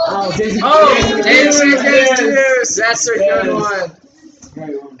 Oh, Jason. Oh, Dancing Against Deuce. That's a good one.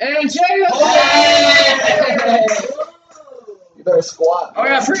 And Jacob. You better squat. Oh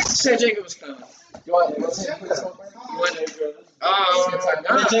yeah, I forgot to say Jacob was coming. You want to say quick smoke? Oh,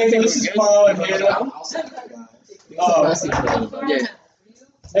 no. This is following here. Oh, Yeah.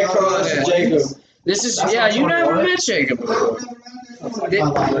 hey, Carlos and Jacob. This is you never met Jacob before.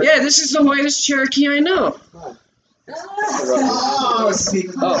 Yeah, this is the whitest Cherokee I know. Oh, speak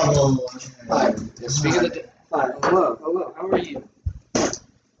of Speaking of the hello, how are you?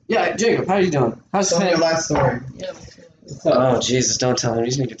 Yeah, Jacob, how you doing? How's Tell me your family? life story. Oh Jesus, don't tell him.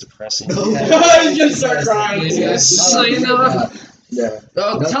 He's gonna get depressing. He's gonna start crying. So, you know, Yeah.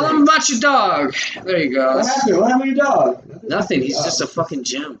 tell him about your dog. There you go. What happened? What happened to your dog? Nothing. He's just a fucking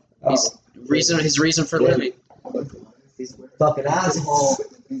gem. His reason for living. He's a fucking asshole.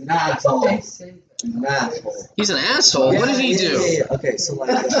 He's an asshole. He's an asshole. He's an asshole. What did he do? Yeah. Okay, so like,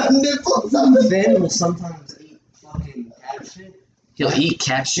 Finn will sometimes eat fucking cat shit. He'll eat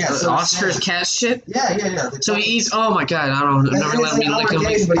cat shit. Yeah, so Oscar's cat shit. Yeah. So he eats. Oh my god! I don't. And Never it's let me like lick him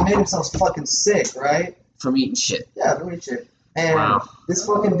Armageddon, but he made himself fucking sick, right? from eating shit. Yeah, really shit. And Wow. this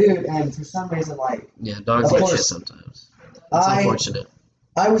fucking dude, and for some reason, like, Yeah, dogs Of eat shit course. sometimes. It's unfortunate.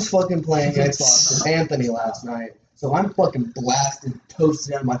 I was fucking playing Xbox with Anthony last night, so I'm fucking blasted,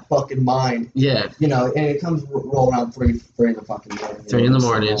 toasted out of my fucking mind, Yeah, you know, and it comes roll around 3 in the fucking morning. 3 in the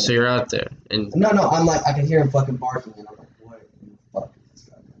morning. So you're out there, and No, I'm like, I can hear him fucking barking, and I'm like, what the fuck is this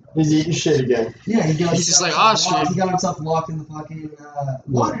guy doing? He's eating shit again. Yeah, he got He's just like, himself "Oh, locked- shit." He got himself locked in the fucking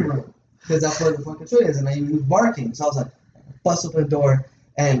locker room, because that's where the fucking shit is, and he was barking, so I was like, bust open the door,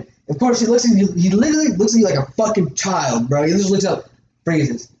 and of course he looks at you, he literally looks at you like a fucking child, bro. He just looks up,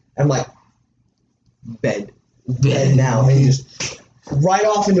 freezes. I'm like, bed now, and he just right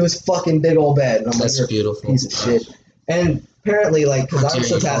off into his fucking big old bed. And I'm that's like, you're beautiful. a piece of shit. And apparently, like, because How I was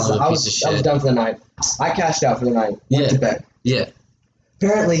dare so you call tasked, him a I piece of was shit. done for the night. I cashed out for the night. Went Yeah. to bed. Yeah.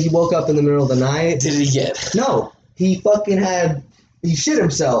 Apparently, he woke up in the middle of the night. Did he get? No, he shit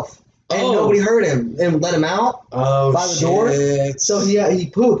himself and Oh. nobody heard him and let him out Oh, by the door. So he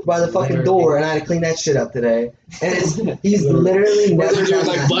pooped by the fucking Literally. door, and I had to clean that shit up today. And he's literally What never they do, done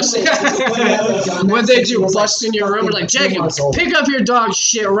like that. busting? Done that What they since he do, was, like, bust in your room and like, fucking 2 Jacob, months old. pick up your dog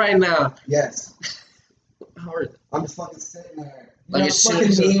shit right now. Yes. Howard. I'm just fucking sitting there. You Like know, as soon fucking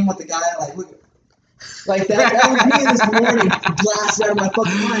as- meme with the guy like, look, like that was me this morning, blasted out of my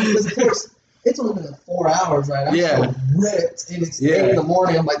fucking mind because of course it's only been like 4 hours, right? I'm Yeah. so ripped, and it's Yeah. 8 in the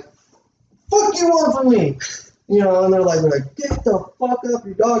morning. I'm like, fuck you want from me, you know? And they're like, get the fuck up,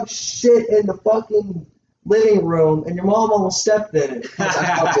 your dog shit in the fucking living room, and your mom almost stepped in it.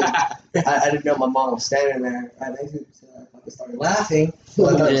 I didn't know my mom was standing there. I fucking started laughing.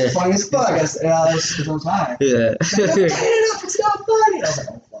 Like, that Yeah. was funny as fuck. I was high. Yeah. Like, "Turn it up, it's not funny." I was like,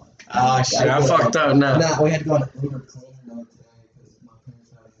 oh fuck. Oh shit, I fucked up now. Nah, we had to go on an Uber cleaner note today because my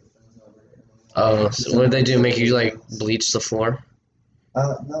parents had to get friends over. Oh, so what did they do? Make you like bleach the floor?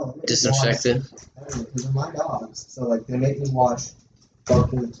 No. they Disinfect it? wash everything, 'cause they're my dogs. So like they make me wash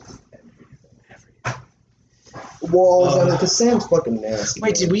fucking walls and because Sam's fucking nasty.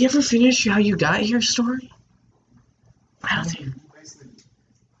 Wait, did we ever finish how you got here story? I don't think.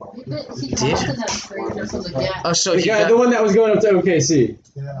 He Did? called that stranger from the gas. Oh, so The he guy, got. the one that was going up to OKC.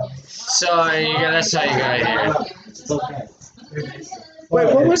 Yeah. So that's how you got here. It's okay.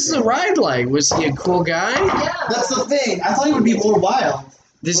 Wait, what was the ride like? Was he a cool guy? Yeah. That's the thing. I thought he would be more wild.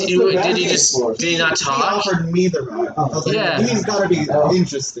 Did What's he, the did bad he thing just for? did he not He talk? offered me the ride. I was like, Yeah. he's gotta be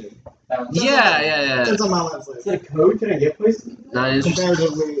interesting. Yeah. Turns on my life Is that a code? Can I get places? Not interesting.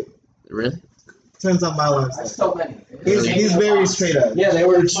 Comparatively, Really? turns on my life. So many. He's very straight up. Yeah, they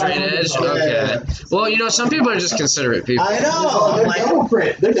were Straight edge. Okay. Well, you know, some people are just considerate people. I know. They're I'm like, double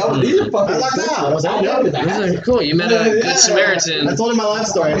print. They're double. These are fucking. I lucked out. I was I like, know that. Really cool. You met a Yeah. good Samaritan. I told him my life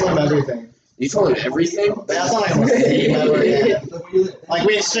story. I told him everything. You told him everything? But that's not like like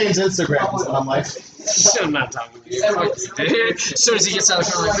we exchanged Instagrams, and I'm like, I'm not talking to you. Fuck you, dude. As soon as he gets out of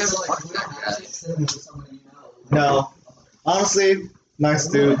the car, like, man, fuck that guy. no. Honestly, nice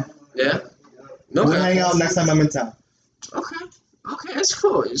dude. Yeah? We'll Okay. hang out next time I'm in town. Okay. Okay, that's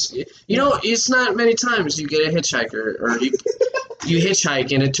cool. You know, it's not many times you get a hitchhiker or you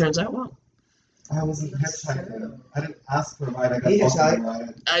hitchhike and it turns out well. I wasn't hitchhiking. I didn't ask for a ride. I got He fucking hitchhiked.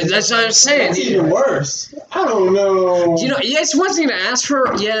 ride. That's what I'm saying. That's even worse. I don't know. You know, yeah, it's one thing to ask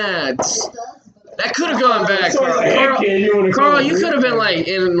for. Yeah, that could have gone back, So it's Carl. like, hey, Carl, kid, you wanna Carl, come you over? could have been like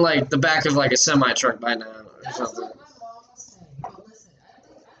in like the back of like a semi truck by now or That's something. what my mom was saying. But listen, I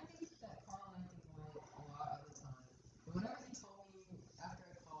think that Carl and I think like a lot of the time. But whenever he told me after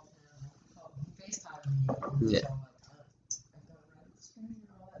I called him, he FaceTimed me. And he Yeah. was all like, I've got a ride with the screen and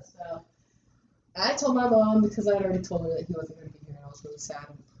all that stuff. I told my mom because I had already told her that he wasn't going to be here, and I was really sad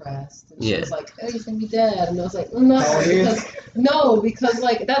and depressed. And she Yeah. was like, "Oh, he's going to be dead," and I was like, "No, because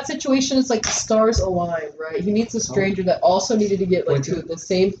like that situation is like the stars aligned, right? He meets a stranger that also needed to get like to the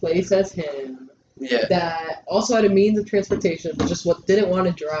same place as him, Yeah. that also had a means of transportation, but just didn't want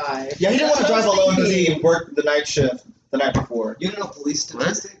to drive. Yeah, he didn't want to That's drive what I was alone because he thinking. worked the night shift the night before. You know police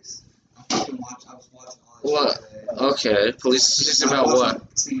statistics? I was watching all What? Okay. Police statistics about what?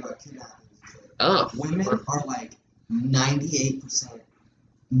 Speaking about kidnappings. Oh. Women are like 98%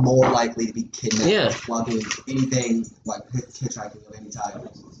 more likely to be kidnapped Yeah. while doing anything like hitchhiking of any type.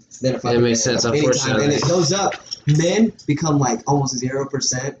 Than It makes sense, anytime. unfortunately. And it goes up. Men become like almost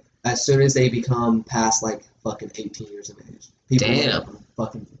 0% as soon as they become past like fucking 18 years of age. People Damn.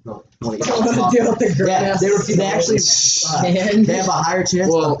 fucking don't Don't want to deal with the Yeah, they actually man. they have a higher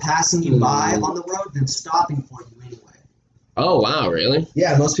chance Well, of passing you by on the road than stopping for you anyway. Oh wow, really?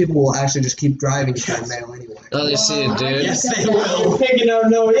 Yeah, most people will actually just keep driving to try mail anyway. Oh, they see a dude. Yes, they We're will. picking up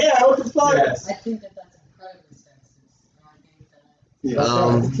no. Yeah, what the fuck? Yes. I think that that's incredibly sexist. And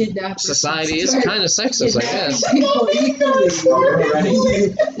I think that Society is kind of sexist, I guess. people equally.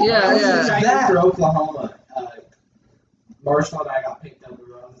 Yeah. For Oklahoma, Marshall and I got picked up.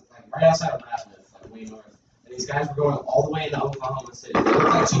 We were on, like right outside of Rasmus, like way north. And these guys were going all the way into Oklahoma City. They looked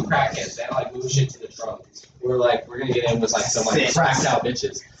like two crackheads. They had like moved shit to the trunk. We were like, we're gonna get in with like some like cracked out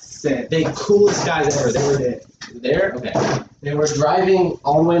bitches. The coolest guys ever. They were there. Okay. They were driving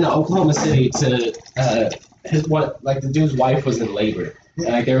all the way into Oklahoma City to the dude's wife was in labor. And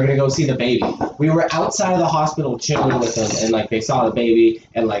like they were gonna go see the baby. We were outside of the hospital chilling with them, and like they saw the baby,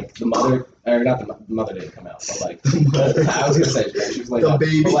 and like the mother, or not the mother didn't come out, but like I was gonna say she was like The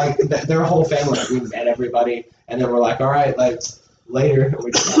baby. but, like their whole family. Like, we met everybody, and then we're like, all right, like later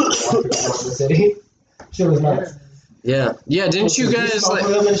we just walked through the city. Shit was nuts. Yeah. Yeah. Didn't you guys smoke like?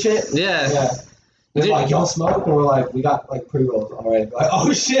 with them and shit? Yeah. Yeah. They're like, y'all smoke? And we're like, we got like pre-rolls already. Like,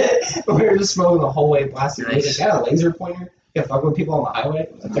 oh shit! We were just smoking the whole way, blasting Nice. music. Got a laser pointer. Yeah, fuck with people on the highway.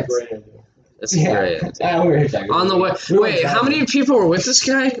 That's a great idea. That's great. Yeah, we were hitchhiking. On the way. Wait, how many people were with this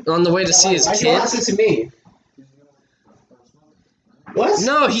guy on the way to see his Why'd you kid? ask it to me? What?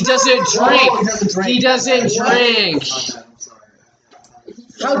 No, he doesn't Oh, drink. He doesn't drink. My bad, I'm sorry.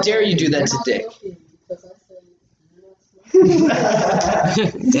 How dare you do that to Dick?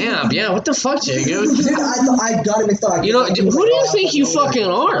 Damn, yeah, what the fuck, Jacob? I got it mixed up. You know, who do you think you fucking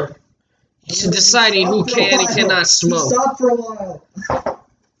are? Deciding who can and cannot smoke. Stop for a while.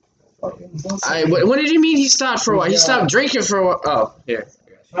 What did you mean he stopped for a while? He stopped drinking for a while. Oh, here.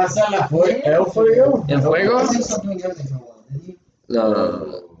 El Fuego? En Fuego? Stop doing everything for a while, didn't he?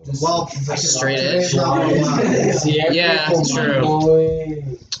 No. Well, Straight edge? Yeah, Yeah,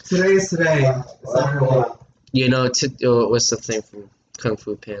 true. Today is today. It's not for a while. You know, what's the thing from Kung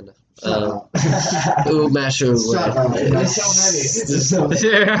Fu Panda? Master Shut up. There's so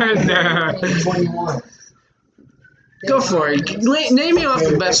many. 21. Go for it. Name me off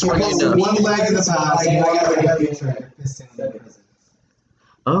the best one you know. One leg in the past, one leg in the future.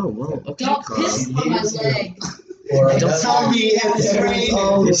 Oh, well, okay, Don't Carl. piss on my leg. Don't Tell me and it's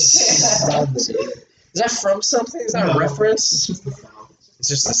raining. Is that from something? Is that a reference? It's just the sound. It's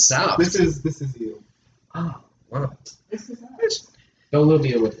just the South. This is you. Oh, wow. Don't look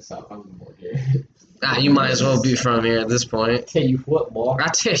me with this up. I'm bored here. Ah, you might as well be from here at this point. Tell you what, boy. I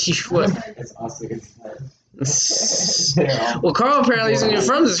tell you what. It's us against them. Well, Carl apparently isn't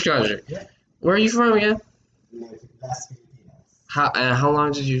from this country. Where are you from again? How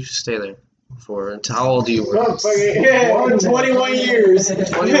long did you stay there for? Until how old you were? 21 years.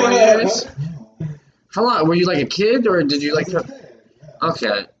 21 years? How long? Were you like a kid or did you like?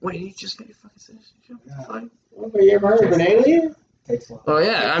 Okay. Wait, you just got your fucking citizenship? Fine. You ever heard of an alien? Oh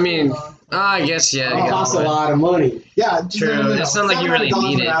yeah, I mean, I guess yeah. you It got costs a one. lot of money. Yeah, True. It's not like you really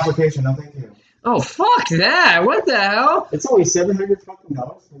need it. Application, no thank you. Oh fuck that! What the hell? It's only $700 fucking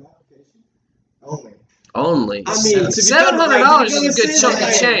dollars for an application. Only. Only. I mean, to be $700 is a like, good chunk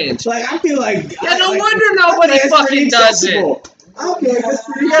of change. Like I feel like. Yeah, no like, wonder nobody that's fucking pretty does it. acceptable. I feel like that's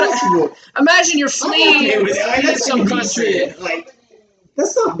pretty You gotta- acceptable. Imagine you're fleeing Okay with it. Like, in that's some like country. decent. Like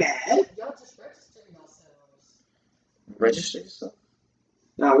that's not bad. Y'all just register yourselves. Register yourself.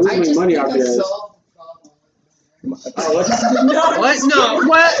 No, we I make just money think out I there. solved the problem. Oh, what? What? No.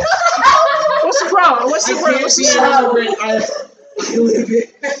 What? What's the problem? What's the problem? What's the problem? I live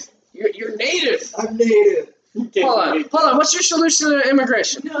it. You're native. I'm native. Hold on. What's your solution to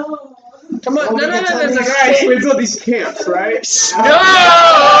immigration? No. Come on. No. Guys, we built these camps, right?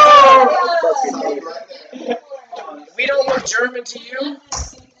 No! We don't look German to you.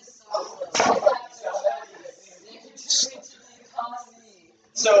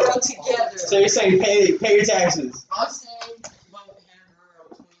 So you're saying pay your taxes? I'm saying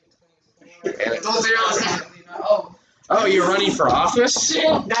vote Hammer Oh, you're running for office?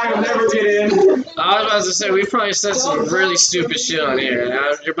 I'll never get in. I was about to say, we probably said some really stupid shit on here.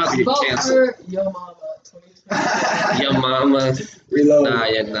 You're about to get Vote canceled. for Yo Mama 2020. Your mama. Reload. Nah,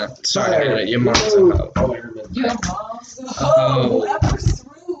 you're not. Sorry, Hannah. Your mama's a hoe. Oh, I remember. Yo Mom's a Oh. hoe. That was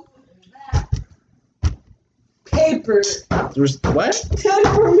through that paper. There's what? I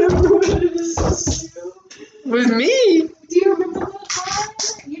don't remember what it is. With me? Do you remember that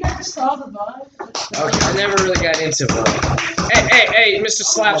vibe? You never saw the vibe? Okay, I never really got into it. Hey, Mr.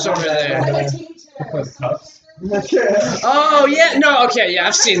 Slaps over there. Like a teacher. Oh, yeah, no, okay, yeah,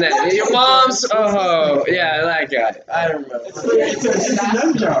 I've seen that. Your mom's, oh, yeah, that got it. I remember. It's a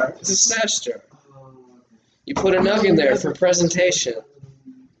nut jar. It's a stash jar. You put a nug in there for presentation.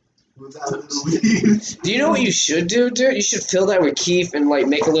 Do you know what you should do, dude? You should fill that with keef and, like,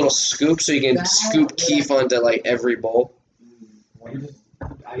 make a little scoop so you can scoop keef onto, like, every bowl.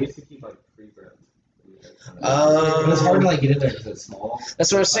 I used to keep like free bread. Oh. But it's hard to like get in there because it's small.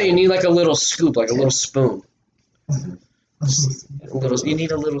 That's what I'm saying. You need, like, a little scoop, like a little spoon. You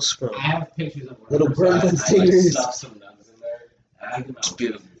need a little spoon. I have pictures of Little burns burns and fingers. stuff some nugs in there. And I give them out. It's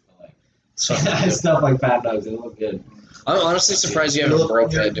beautiful. So I stuff like fat nugs. They look good. I'm honestly surprised you haven't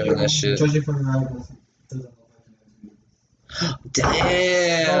broke that doing that shit. Judging from your eyebrows, it doesn't look like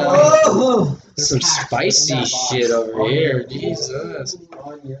Damn. Oh! Some spicy shit over here. Jesus.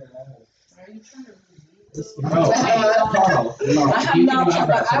 Are you trying to Bro, Carl. I have not checked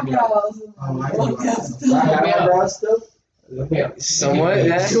my eyebrows. Eyebrow stuff? Somewhat,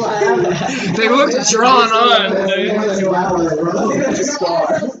 yeah. They look drawn on.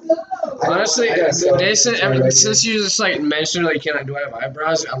 Honestly, Jason, since you just like mentioned like, can I do I have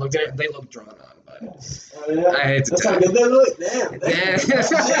eyebrows? I looked at it, they look drawn on. But I hate to That's tell how you. good they look.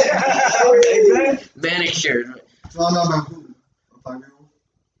 Damn. Manicured. No, man. A 5-year-old?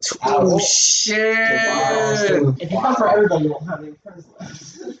 Oh Ouch. shit! If you come for everybody, you won't have any friends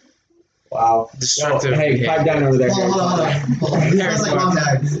left. Wow. Destructive. Hey, behavior. pipe down over there. Hold on. It smells like rotten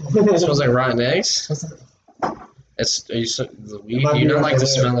eggs. It smells like rotten eggs. It's are you the weed? Do you not like the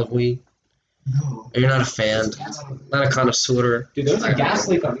smell of weed? No. Or you're not a fan? Not a connoisseur? Dude, there was a gas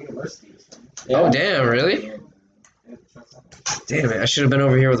leak on University. Oh damn! Really? Damn it! I should have been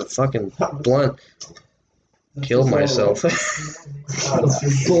over here with a fucking blunt. Killed myself.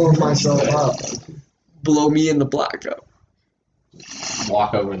 Blow myself up. Blow me in the block up.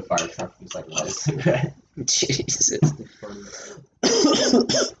 Walk over the fire truck. He's like, what? Jesus.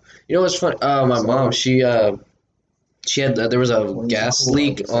 You know what's funny? My mom, she had there was a gas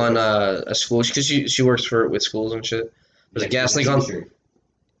leak on a school because she works with schools and shit. There's a gas leak on.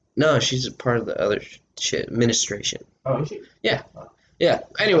 No, she's a part of the other shit administration. Oh, is she? Yeah.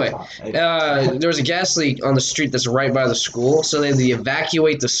 Anyway, there was a gas leak on the street that's right by the school, so they had to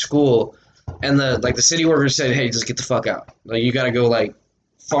evacuate the school, and the city workers said, "Hey, just get the fuck out. Like you gotta go like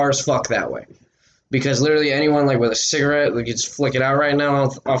far as fuck that way." Because literally anyone like with a cigarette, like you just flick it out right now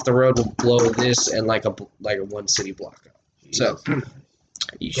off the road will blow this and like a one city block up. So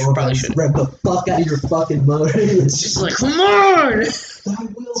you probably should. Rev the fuck out of your fucking motor. It's just like, come on! I will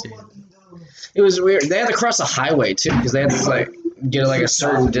fucking go. It was weird. They had to cross a highway too because they had to like get like a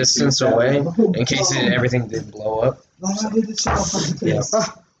certain distance away in case everything did blow up. Like, I did this shit on fucking Yeah. face.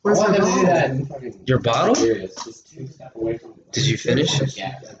 I Where's my wanted to do bottle? that in fucking Your bottle? Serious. Just 2 steps away from it. Did you finish?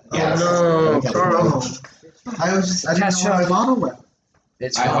 Yeah. Oh no, Carl. I didn't know where my bottle went.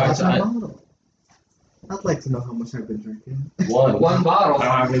 It's I- fine. Where's my bottle? I'd like to know how much I've been drinking. One bottle. I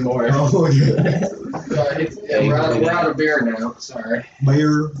don't have any more. Oh, yeah. We're out of beer now. Sorry.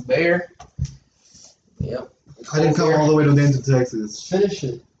 Beer. Beer? Yep. I didn't come all the way to the end of Texas. Finish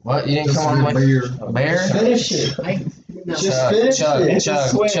it. What? You didn't Just come on for the beer. beer? Finish it. Just finish chug, it.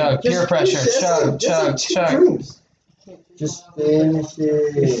 chug, peer pressure, chug, chug, chug. Just finish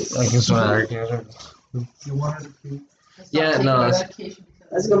it. Like this one. You wanted to keep. Yeah, no.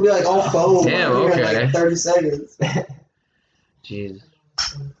 That's gonna be like all foam. Damn, here in okay. like 30 seconds. Jeez.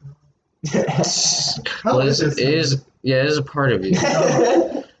 How Well, is it is. Yeah, it is a part of you.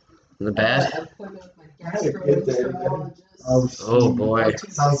 The bad. Oh, shit. Oh boy.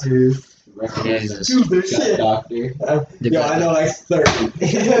 Sounds serious. Jesus. Dude, this shit. Doctor. Yo, I know like 30. Oh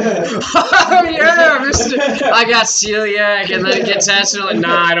yeah, Mr. I got celiac, and then it gets tested. Like,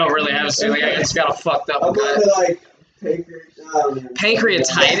 nah, I don't really have celiac. I just got a fucked up I'm gut. going to like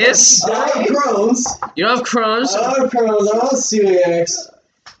Pancreatitis? I have Crohn's. You don't have Crohn's, I have Crohn's. I don't have celiac.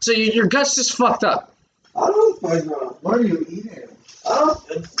 so your gut's just fucked up. I don't fucking know. What are you eating? I don't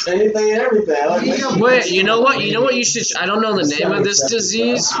anything and everything. I like Wait, you know what? You know what you should. I don't know the name of this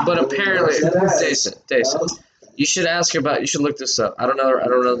disease, but apparently, Jason, you should ask about. You should look this up. I don't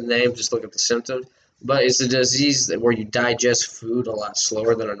know the name. Just look up the symptoms. But it's a disease where you digest food a lot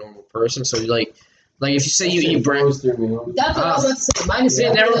slower than a normal person. So you like if you say you eat bread. That's what I was about to say. Mine is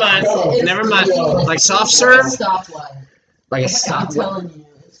Yeah, never mind. It's Never mind. too- Like soft serve? Stoplight. Like a I'm stop. telling you,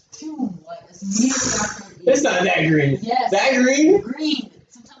 it's too white. It's immediately after you eat. It's not that green. Yes. That green? Green.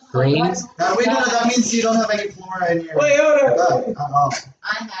 Sometimes it's Green? like white. Wait, no, that means you don't have any flora in your Wait, hold on. gut at all. I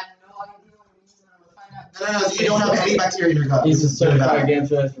have no idea what it is, and I'm gonna find out. No, you don't have any bacteria in your gut. He's a certified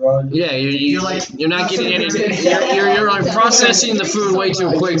gastroenterologist. Yeah, You're like- you're not getting any. You're like processing the food way too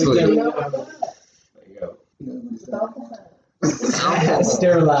quickly.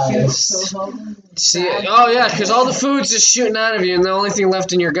 Sterilized. See, oh yeah, because all the food's just shooting out of you, and the only thing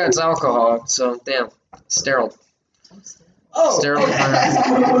left in your gut's alcohol. So damn, sterile. Oh. Sterile. Does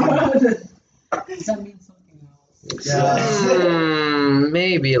that mean something else? Yeah.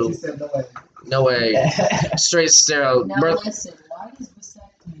 Maybe. She said no way. No way. Straight sterile. Now Birth. listen, why is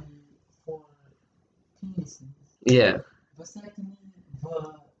vasectomy for penises? Yeah. Vasectomy,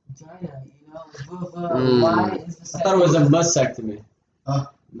 vagina, you know? Mm. Why is vasectomy? I thought it was a mastectomy.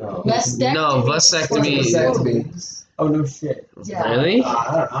 No. Vasectomy. No, vasectomy- Vasectomy. Oh, no shit. Yeah. Really?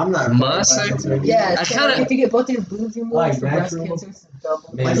 I'm not. Mastectomy? Yeah, I so kinda- if you get both your boobs removed Like for breast natural? cancer, it's double.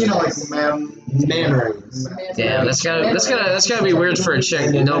 Like, you know, like man rings. Damn, that's gotta be weird for a chick.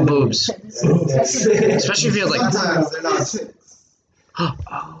 No boobs. Especially if you have like. Sometimes they're not chicks.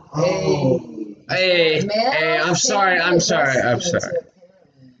 Hey. Hey, I'm sorry.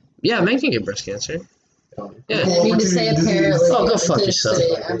 Yeah, men can get breast cancer. Yeah. I didn't mean to say apparently. Oh, go I fuck did yourself.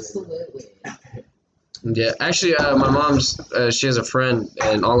 say absolutely. Yeah, actually, my mom's, she has a friend,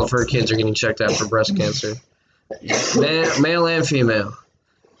 and all of her kids are getting checked out for breast cancer. Male and female.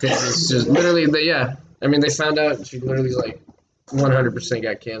 'Cause it's just literally, I mean, they found out she literally, like, 100%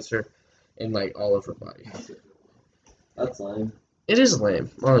 got cancer in, like, all of her body. That's lame. It is lame,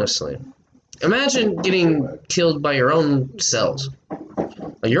 honestly. Imagine getting killed by your own cells,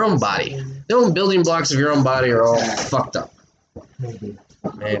 like your own body. The own building blocks of your own body are all fucked up. Maybe.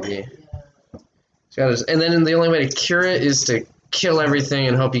 Maybe. And then the only way to cure it is to kill everything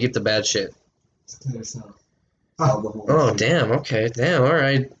and hope you get the bad shit. Just kill yourself. Oh, damn. Okay. Damn. All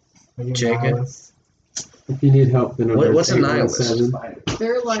right. Jacob. If you need help, then What's a nihilist?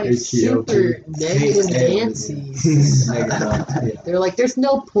 They're like HEO. super negative Nancy's. They're like, there's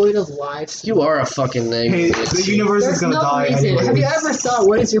no point of life. You are a fucking Hey, negative. the universe There's is gonna no die reason. anyway. Have you ever thought,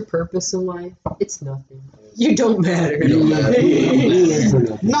 what is your purpose in life? It's nothing. You don't matter. You don't matter.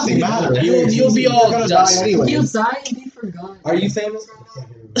 Nothing matters. You'll be You're all gonna dust. die anyway. You'll die and be forgotten. Are you famous right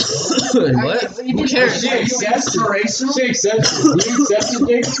now? What? Who cares? She accepts it. She accepts it. Do you accept it,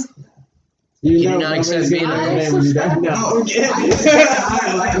 Jacob? You do know not nobody's accept being gonna a know my name when you die? No. Oh, yeah.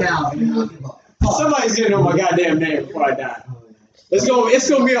 Right now. Somebody's gonna know my goddamn name before I die. It's gonna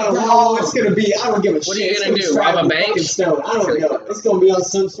be on a wall. It's gonna be. I don't give a shit. What are you It's gonna do, strap rob a me bank? fucking Stone. I don't know. It's gonna be on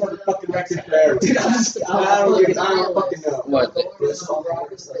some sort of fucking record forever. I don't fucking know. What?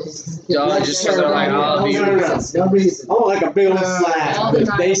 Y'all just are like, I'll be. No reason. I want like a big old slab with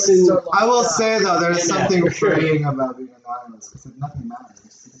basin. I will say though, there's something freeing about being anonymous because nothing matters.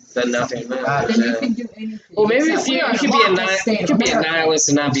 Then nothing matters. Then you Yeah. can do anything. Well, maybe Except if you we are could in be a lawless state you of could be a America. nihilist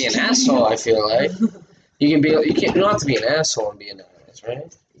and not be an asshole. I feel like you can be. You don't have to be an asshole and be a nihilist,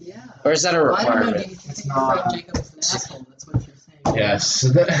 right? Yeah. Or is that a Well, I don't know. Do requirement? you think your friend Jacob is an asshole? That's what you're saying. Yes.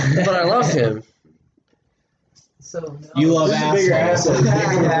 But I love him. So no. You love This is a bigger assholes.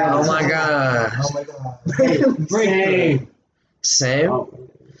 Oh my god. Oh my god. Same. Same.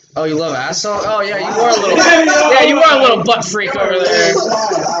 Oh, you love asshole? Oh yeah, you were a little. Yeah, you were a little butt freak over there. I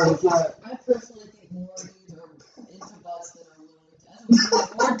personally think more dudes are into butts than are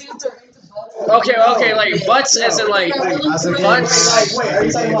women. More dudes are into butts. Okay, like butts as in like As a butts. wait, are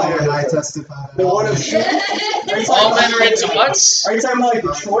you talking about I testify? The one of All men are into butts. Are you talking about like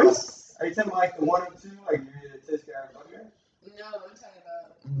the choice? Are you talking about like the one or two? Like you're either this guy or that guy? No, I'm talking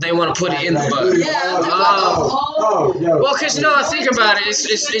about. They want to put it in the butt. Yeah, I'm talking about Oh, yo. Well, because think about it,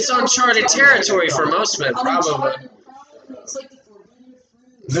 it's uncharted territory for most men, probably. It's like the forbidden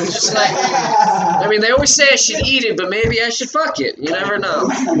fruit. They're just like, I mean, they always say I should eat it, but maybe I should fuck it. You never know.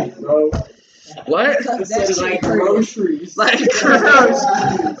 Bro. What? This is like groceries. Like,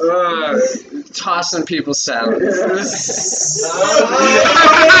 tossing people's salads.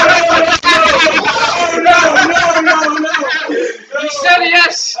 No. You said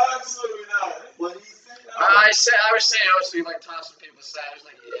yes. Absolutely not. What do you say? I was saying I was like tossing people's salads.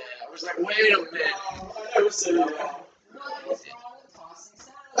 Like, yeah. I was like, wait a minute. I never said that. What's wrong with tossing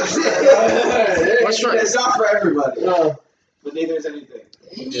salad? What's wrong? It's not for everybody. No. But neither is anything.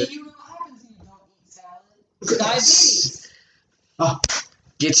 You know what happens when you don't eat salad? Diabetes.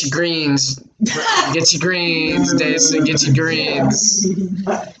 Get your greens. Get your greens, Jason. Get your greens.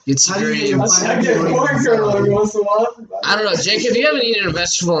 Get your greens. I get corn kernel every once in a while. I don't know, Jacob. You haven't eaten a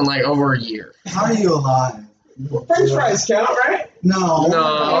vegetable in like over a year. How are you alive? Well, French fries count, right? No.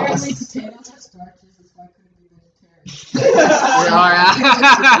 No. Apparently potatoes have starches, that's why I couldn't be vegetarian. Yeah, all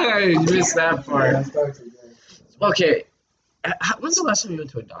right. You missed that part. Yeah, start to, yeah. Okay. When's the last time you went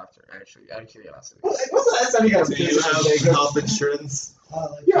to a doctor? Actually, out of curiosity. What's the last time you got Do you have health insurance?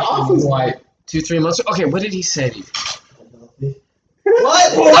 You're awfully white. 2-3 months. Okay, what did he say to you?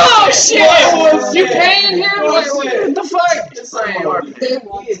 What? Oh shit! You paying him? What the fuck? They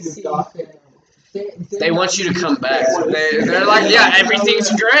want to see you. They want you to come back. They're like, yeah, everything's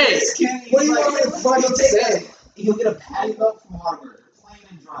great. What do you want me to fucking say? You'll get a patty melt from Whataburger. Plain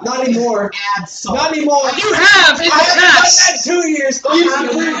and dry. Not anymore. Add salt. Not anymore. You have in the I haven't done past. that 2 years. You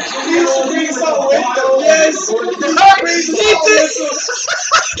used to bring something with them. Yes. You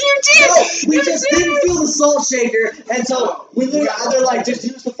did. No, we just didn't feel the salt shaker until we literally, they're like, just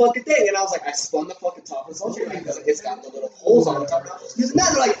use the fucking thing. And I was like, I spun the fucking top of the salt shaker because it's got the little holes on it. He's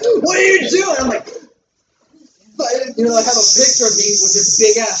not like, what are you doing? I'm like, you know, I have a picture of me with this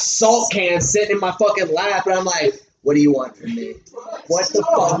big ass salt can sitting in my fucking lap, and I'm like, what do you want from me? What the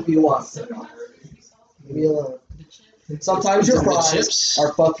fuck do you want? Leave me alone. Sometimes your The fries chips?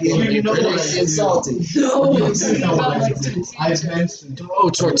 are fucking pretty and salty. No, it's about like I've mentioned. Oh,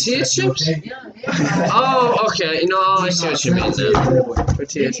 tortilla chips? Yeah. Oh, okay. You know, I see what you mean now.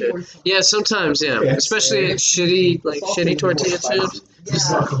 Tortilla chips. Yeah, sometimes, yeah. Especially shitty tortilla chips.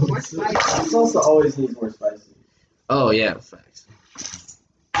 Yeah, more spicy. Salsa always needs more spicy. Oh, yeah, facts.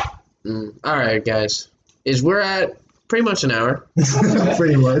 Alright, guys. We're at pretty much an hour.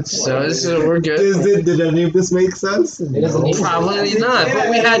 Pretty much. So we're good. Did any of this make sense? doesn't need- Probably not, but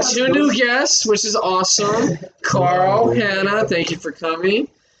we had 2 new guests, which is awesome. Carl, Hannah, thank you for coming.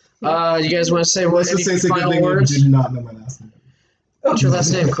 You guys want to say Let's any just say it's a good final thing you words? did not know my last name. What's your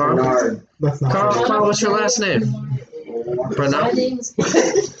last name, Carl? Bernard. That's not Carl, true. Carl, what's your last name? My Bernard. name's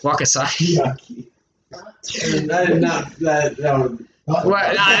Wakasai. Yucky. That is not that. That would.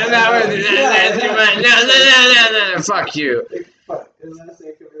 What? No, fuck you. Fuck. His last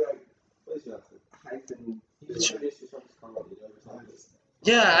name could be like. What's your last name? Hyphen.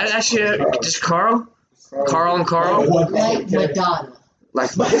 Yeah, actually, just Carl? Carl and Carl? like Madonna. Like,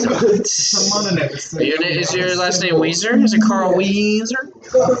 Some other name. is your last name Weezer? Is it Carl Weezer?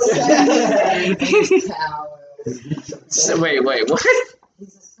 So, wait, what?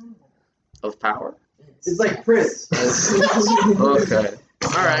 He's a singer. Of power? It's like Prince. Okay.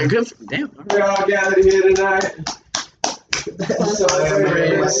 Alright, good. Damn. We're all gathered here tonight.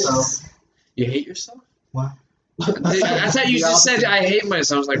 You hate yourself? Why? I thought you just said I hate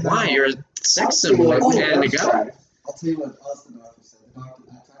myself. I was like, why? You're a sex symbol. Like, and to go. I'll tell you what else the doctor said. The doctor,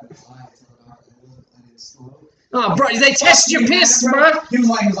 I tried to lie to the doctor. I didn't smoke. Oh, bro, they test your piss, bro. He was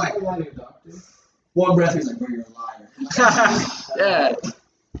like, one breath, he was like, bro, you're a liar. Yeah.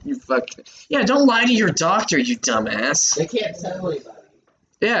 You fucking. Yeah, don't lie to your doctor, you dumbass. They can't tell anybody.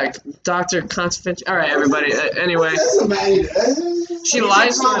 Yeah, Dr. Confidential. Alright, everybody. Anyway, she You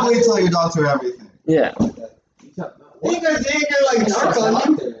lies. should probably tell your doctor everything. Yeah. You guys like dark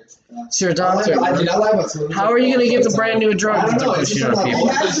on you. It's your doctor. I did bro. not lie about smoking. How are you gonna get the brand new I drug don't to know. push It's it just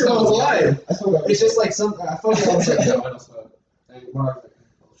on like, people? it's just like something. I felt like I was like, No, I don't smoke. And Mark's like,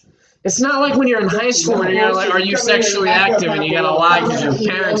 It's not like when you're in high school and you're like, are you sexually active? And you gotta lie because your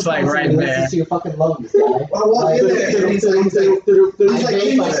parents like right there. to your fucking lungs, guy. I walk in there. He's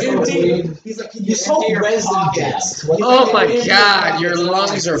like, can you smoke resin gas? Oh my god, your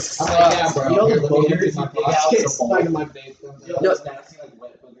lungs are fucked. bro. You know the Here, let me boogers get my you box. dig It's out? like my vape. Those nasty, like,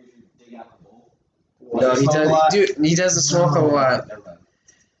 wet boogers you dig out the bowl. No, he does. Dude, he doesn't smoke a lot.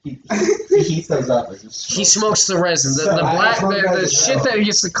 He heats those up. He smokes the resin. The shit that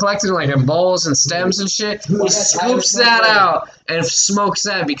gets collected like in bowls and stems and shit. He scoops that out and smokes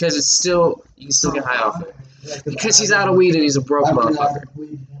that because it's still you can still get high off it. Because he's out of weed and he's a broke motherfucker.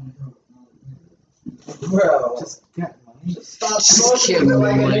 Bro, Stop Just smoking. kidding,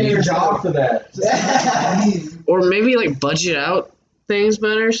 Like, I man. need your job for that. Or maybe like budget out things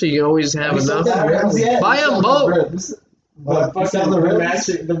better so you always have enough. Buy a boat. But fucking the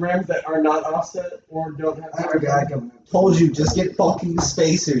rims that are not offset or don't have. I told you, just get fucking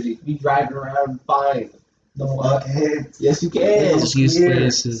spacers. You can be driving around fine. The fuck? Yes, you can. Just use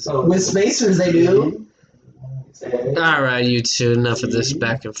spaces. With spacers, they do. Alright, you two, enough of this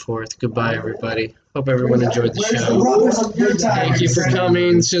back and forth. Goodbye, everybody. Hope everyone enjoyed the show. Rubbers on your tires. Thank you for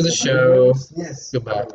coming to the show. Yes. Goodbye.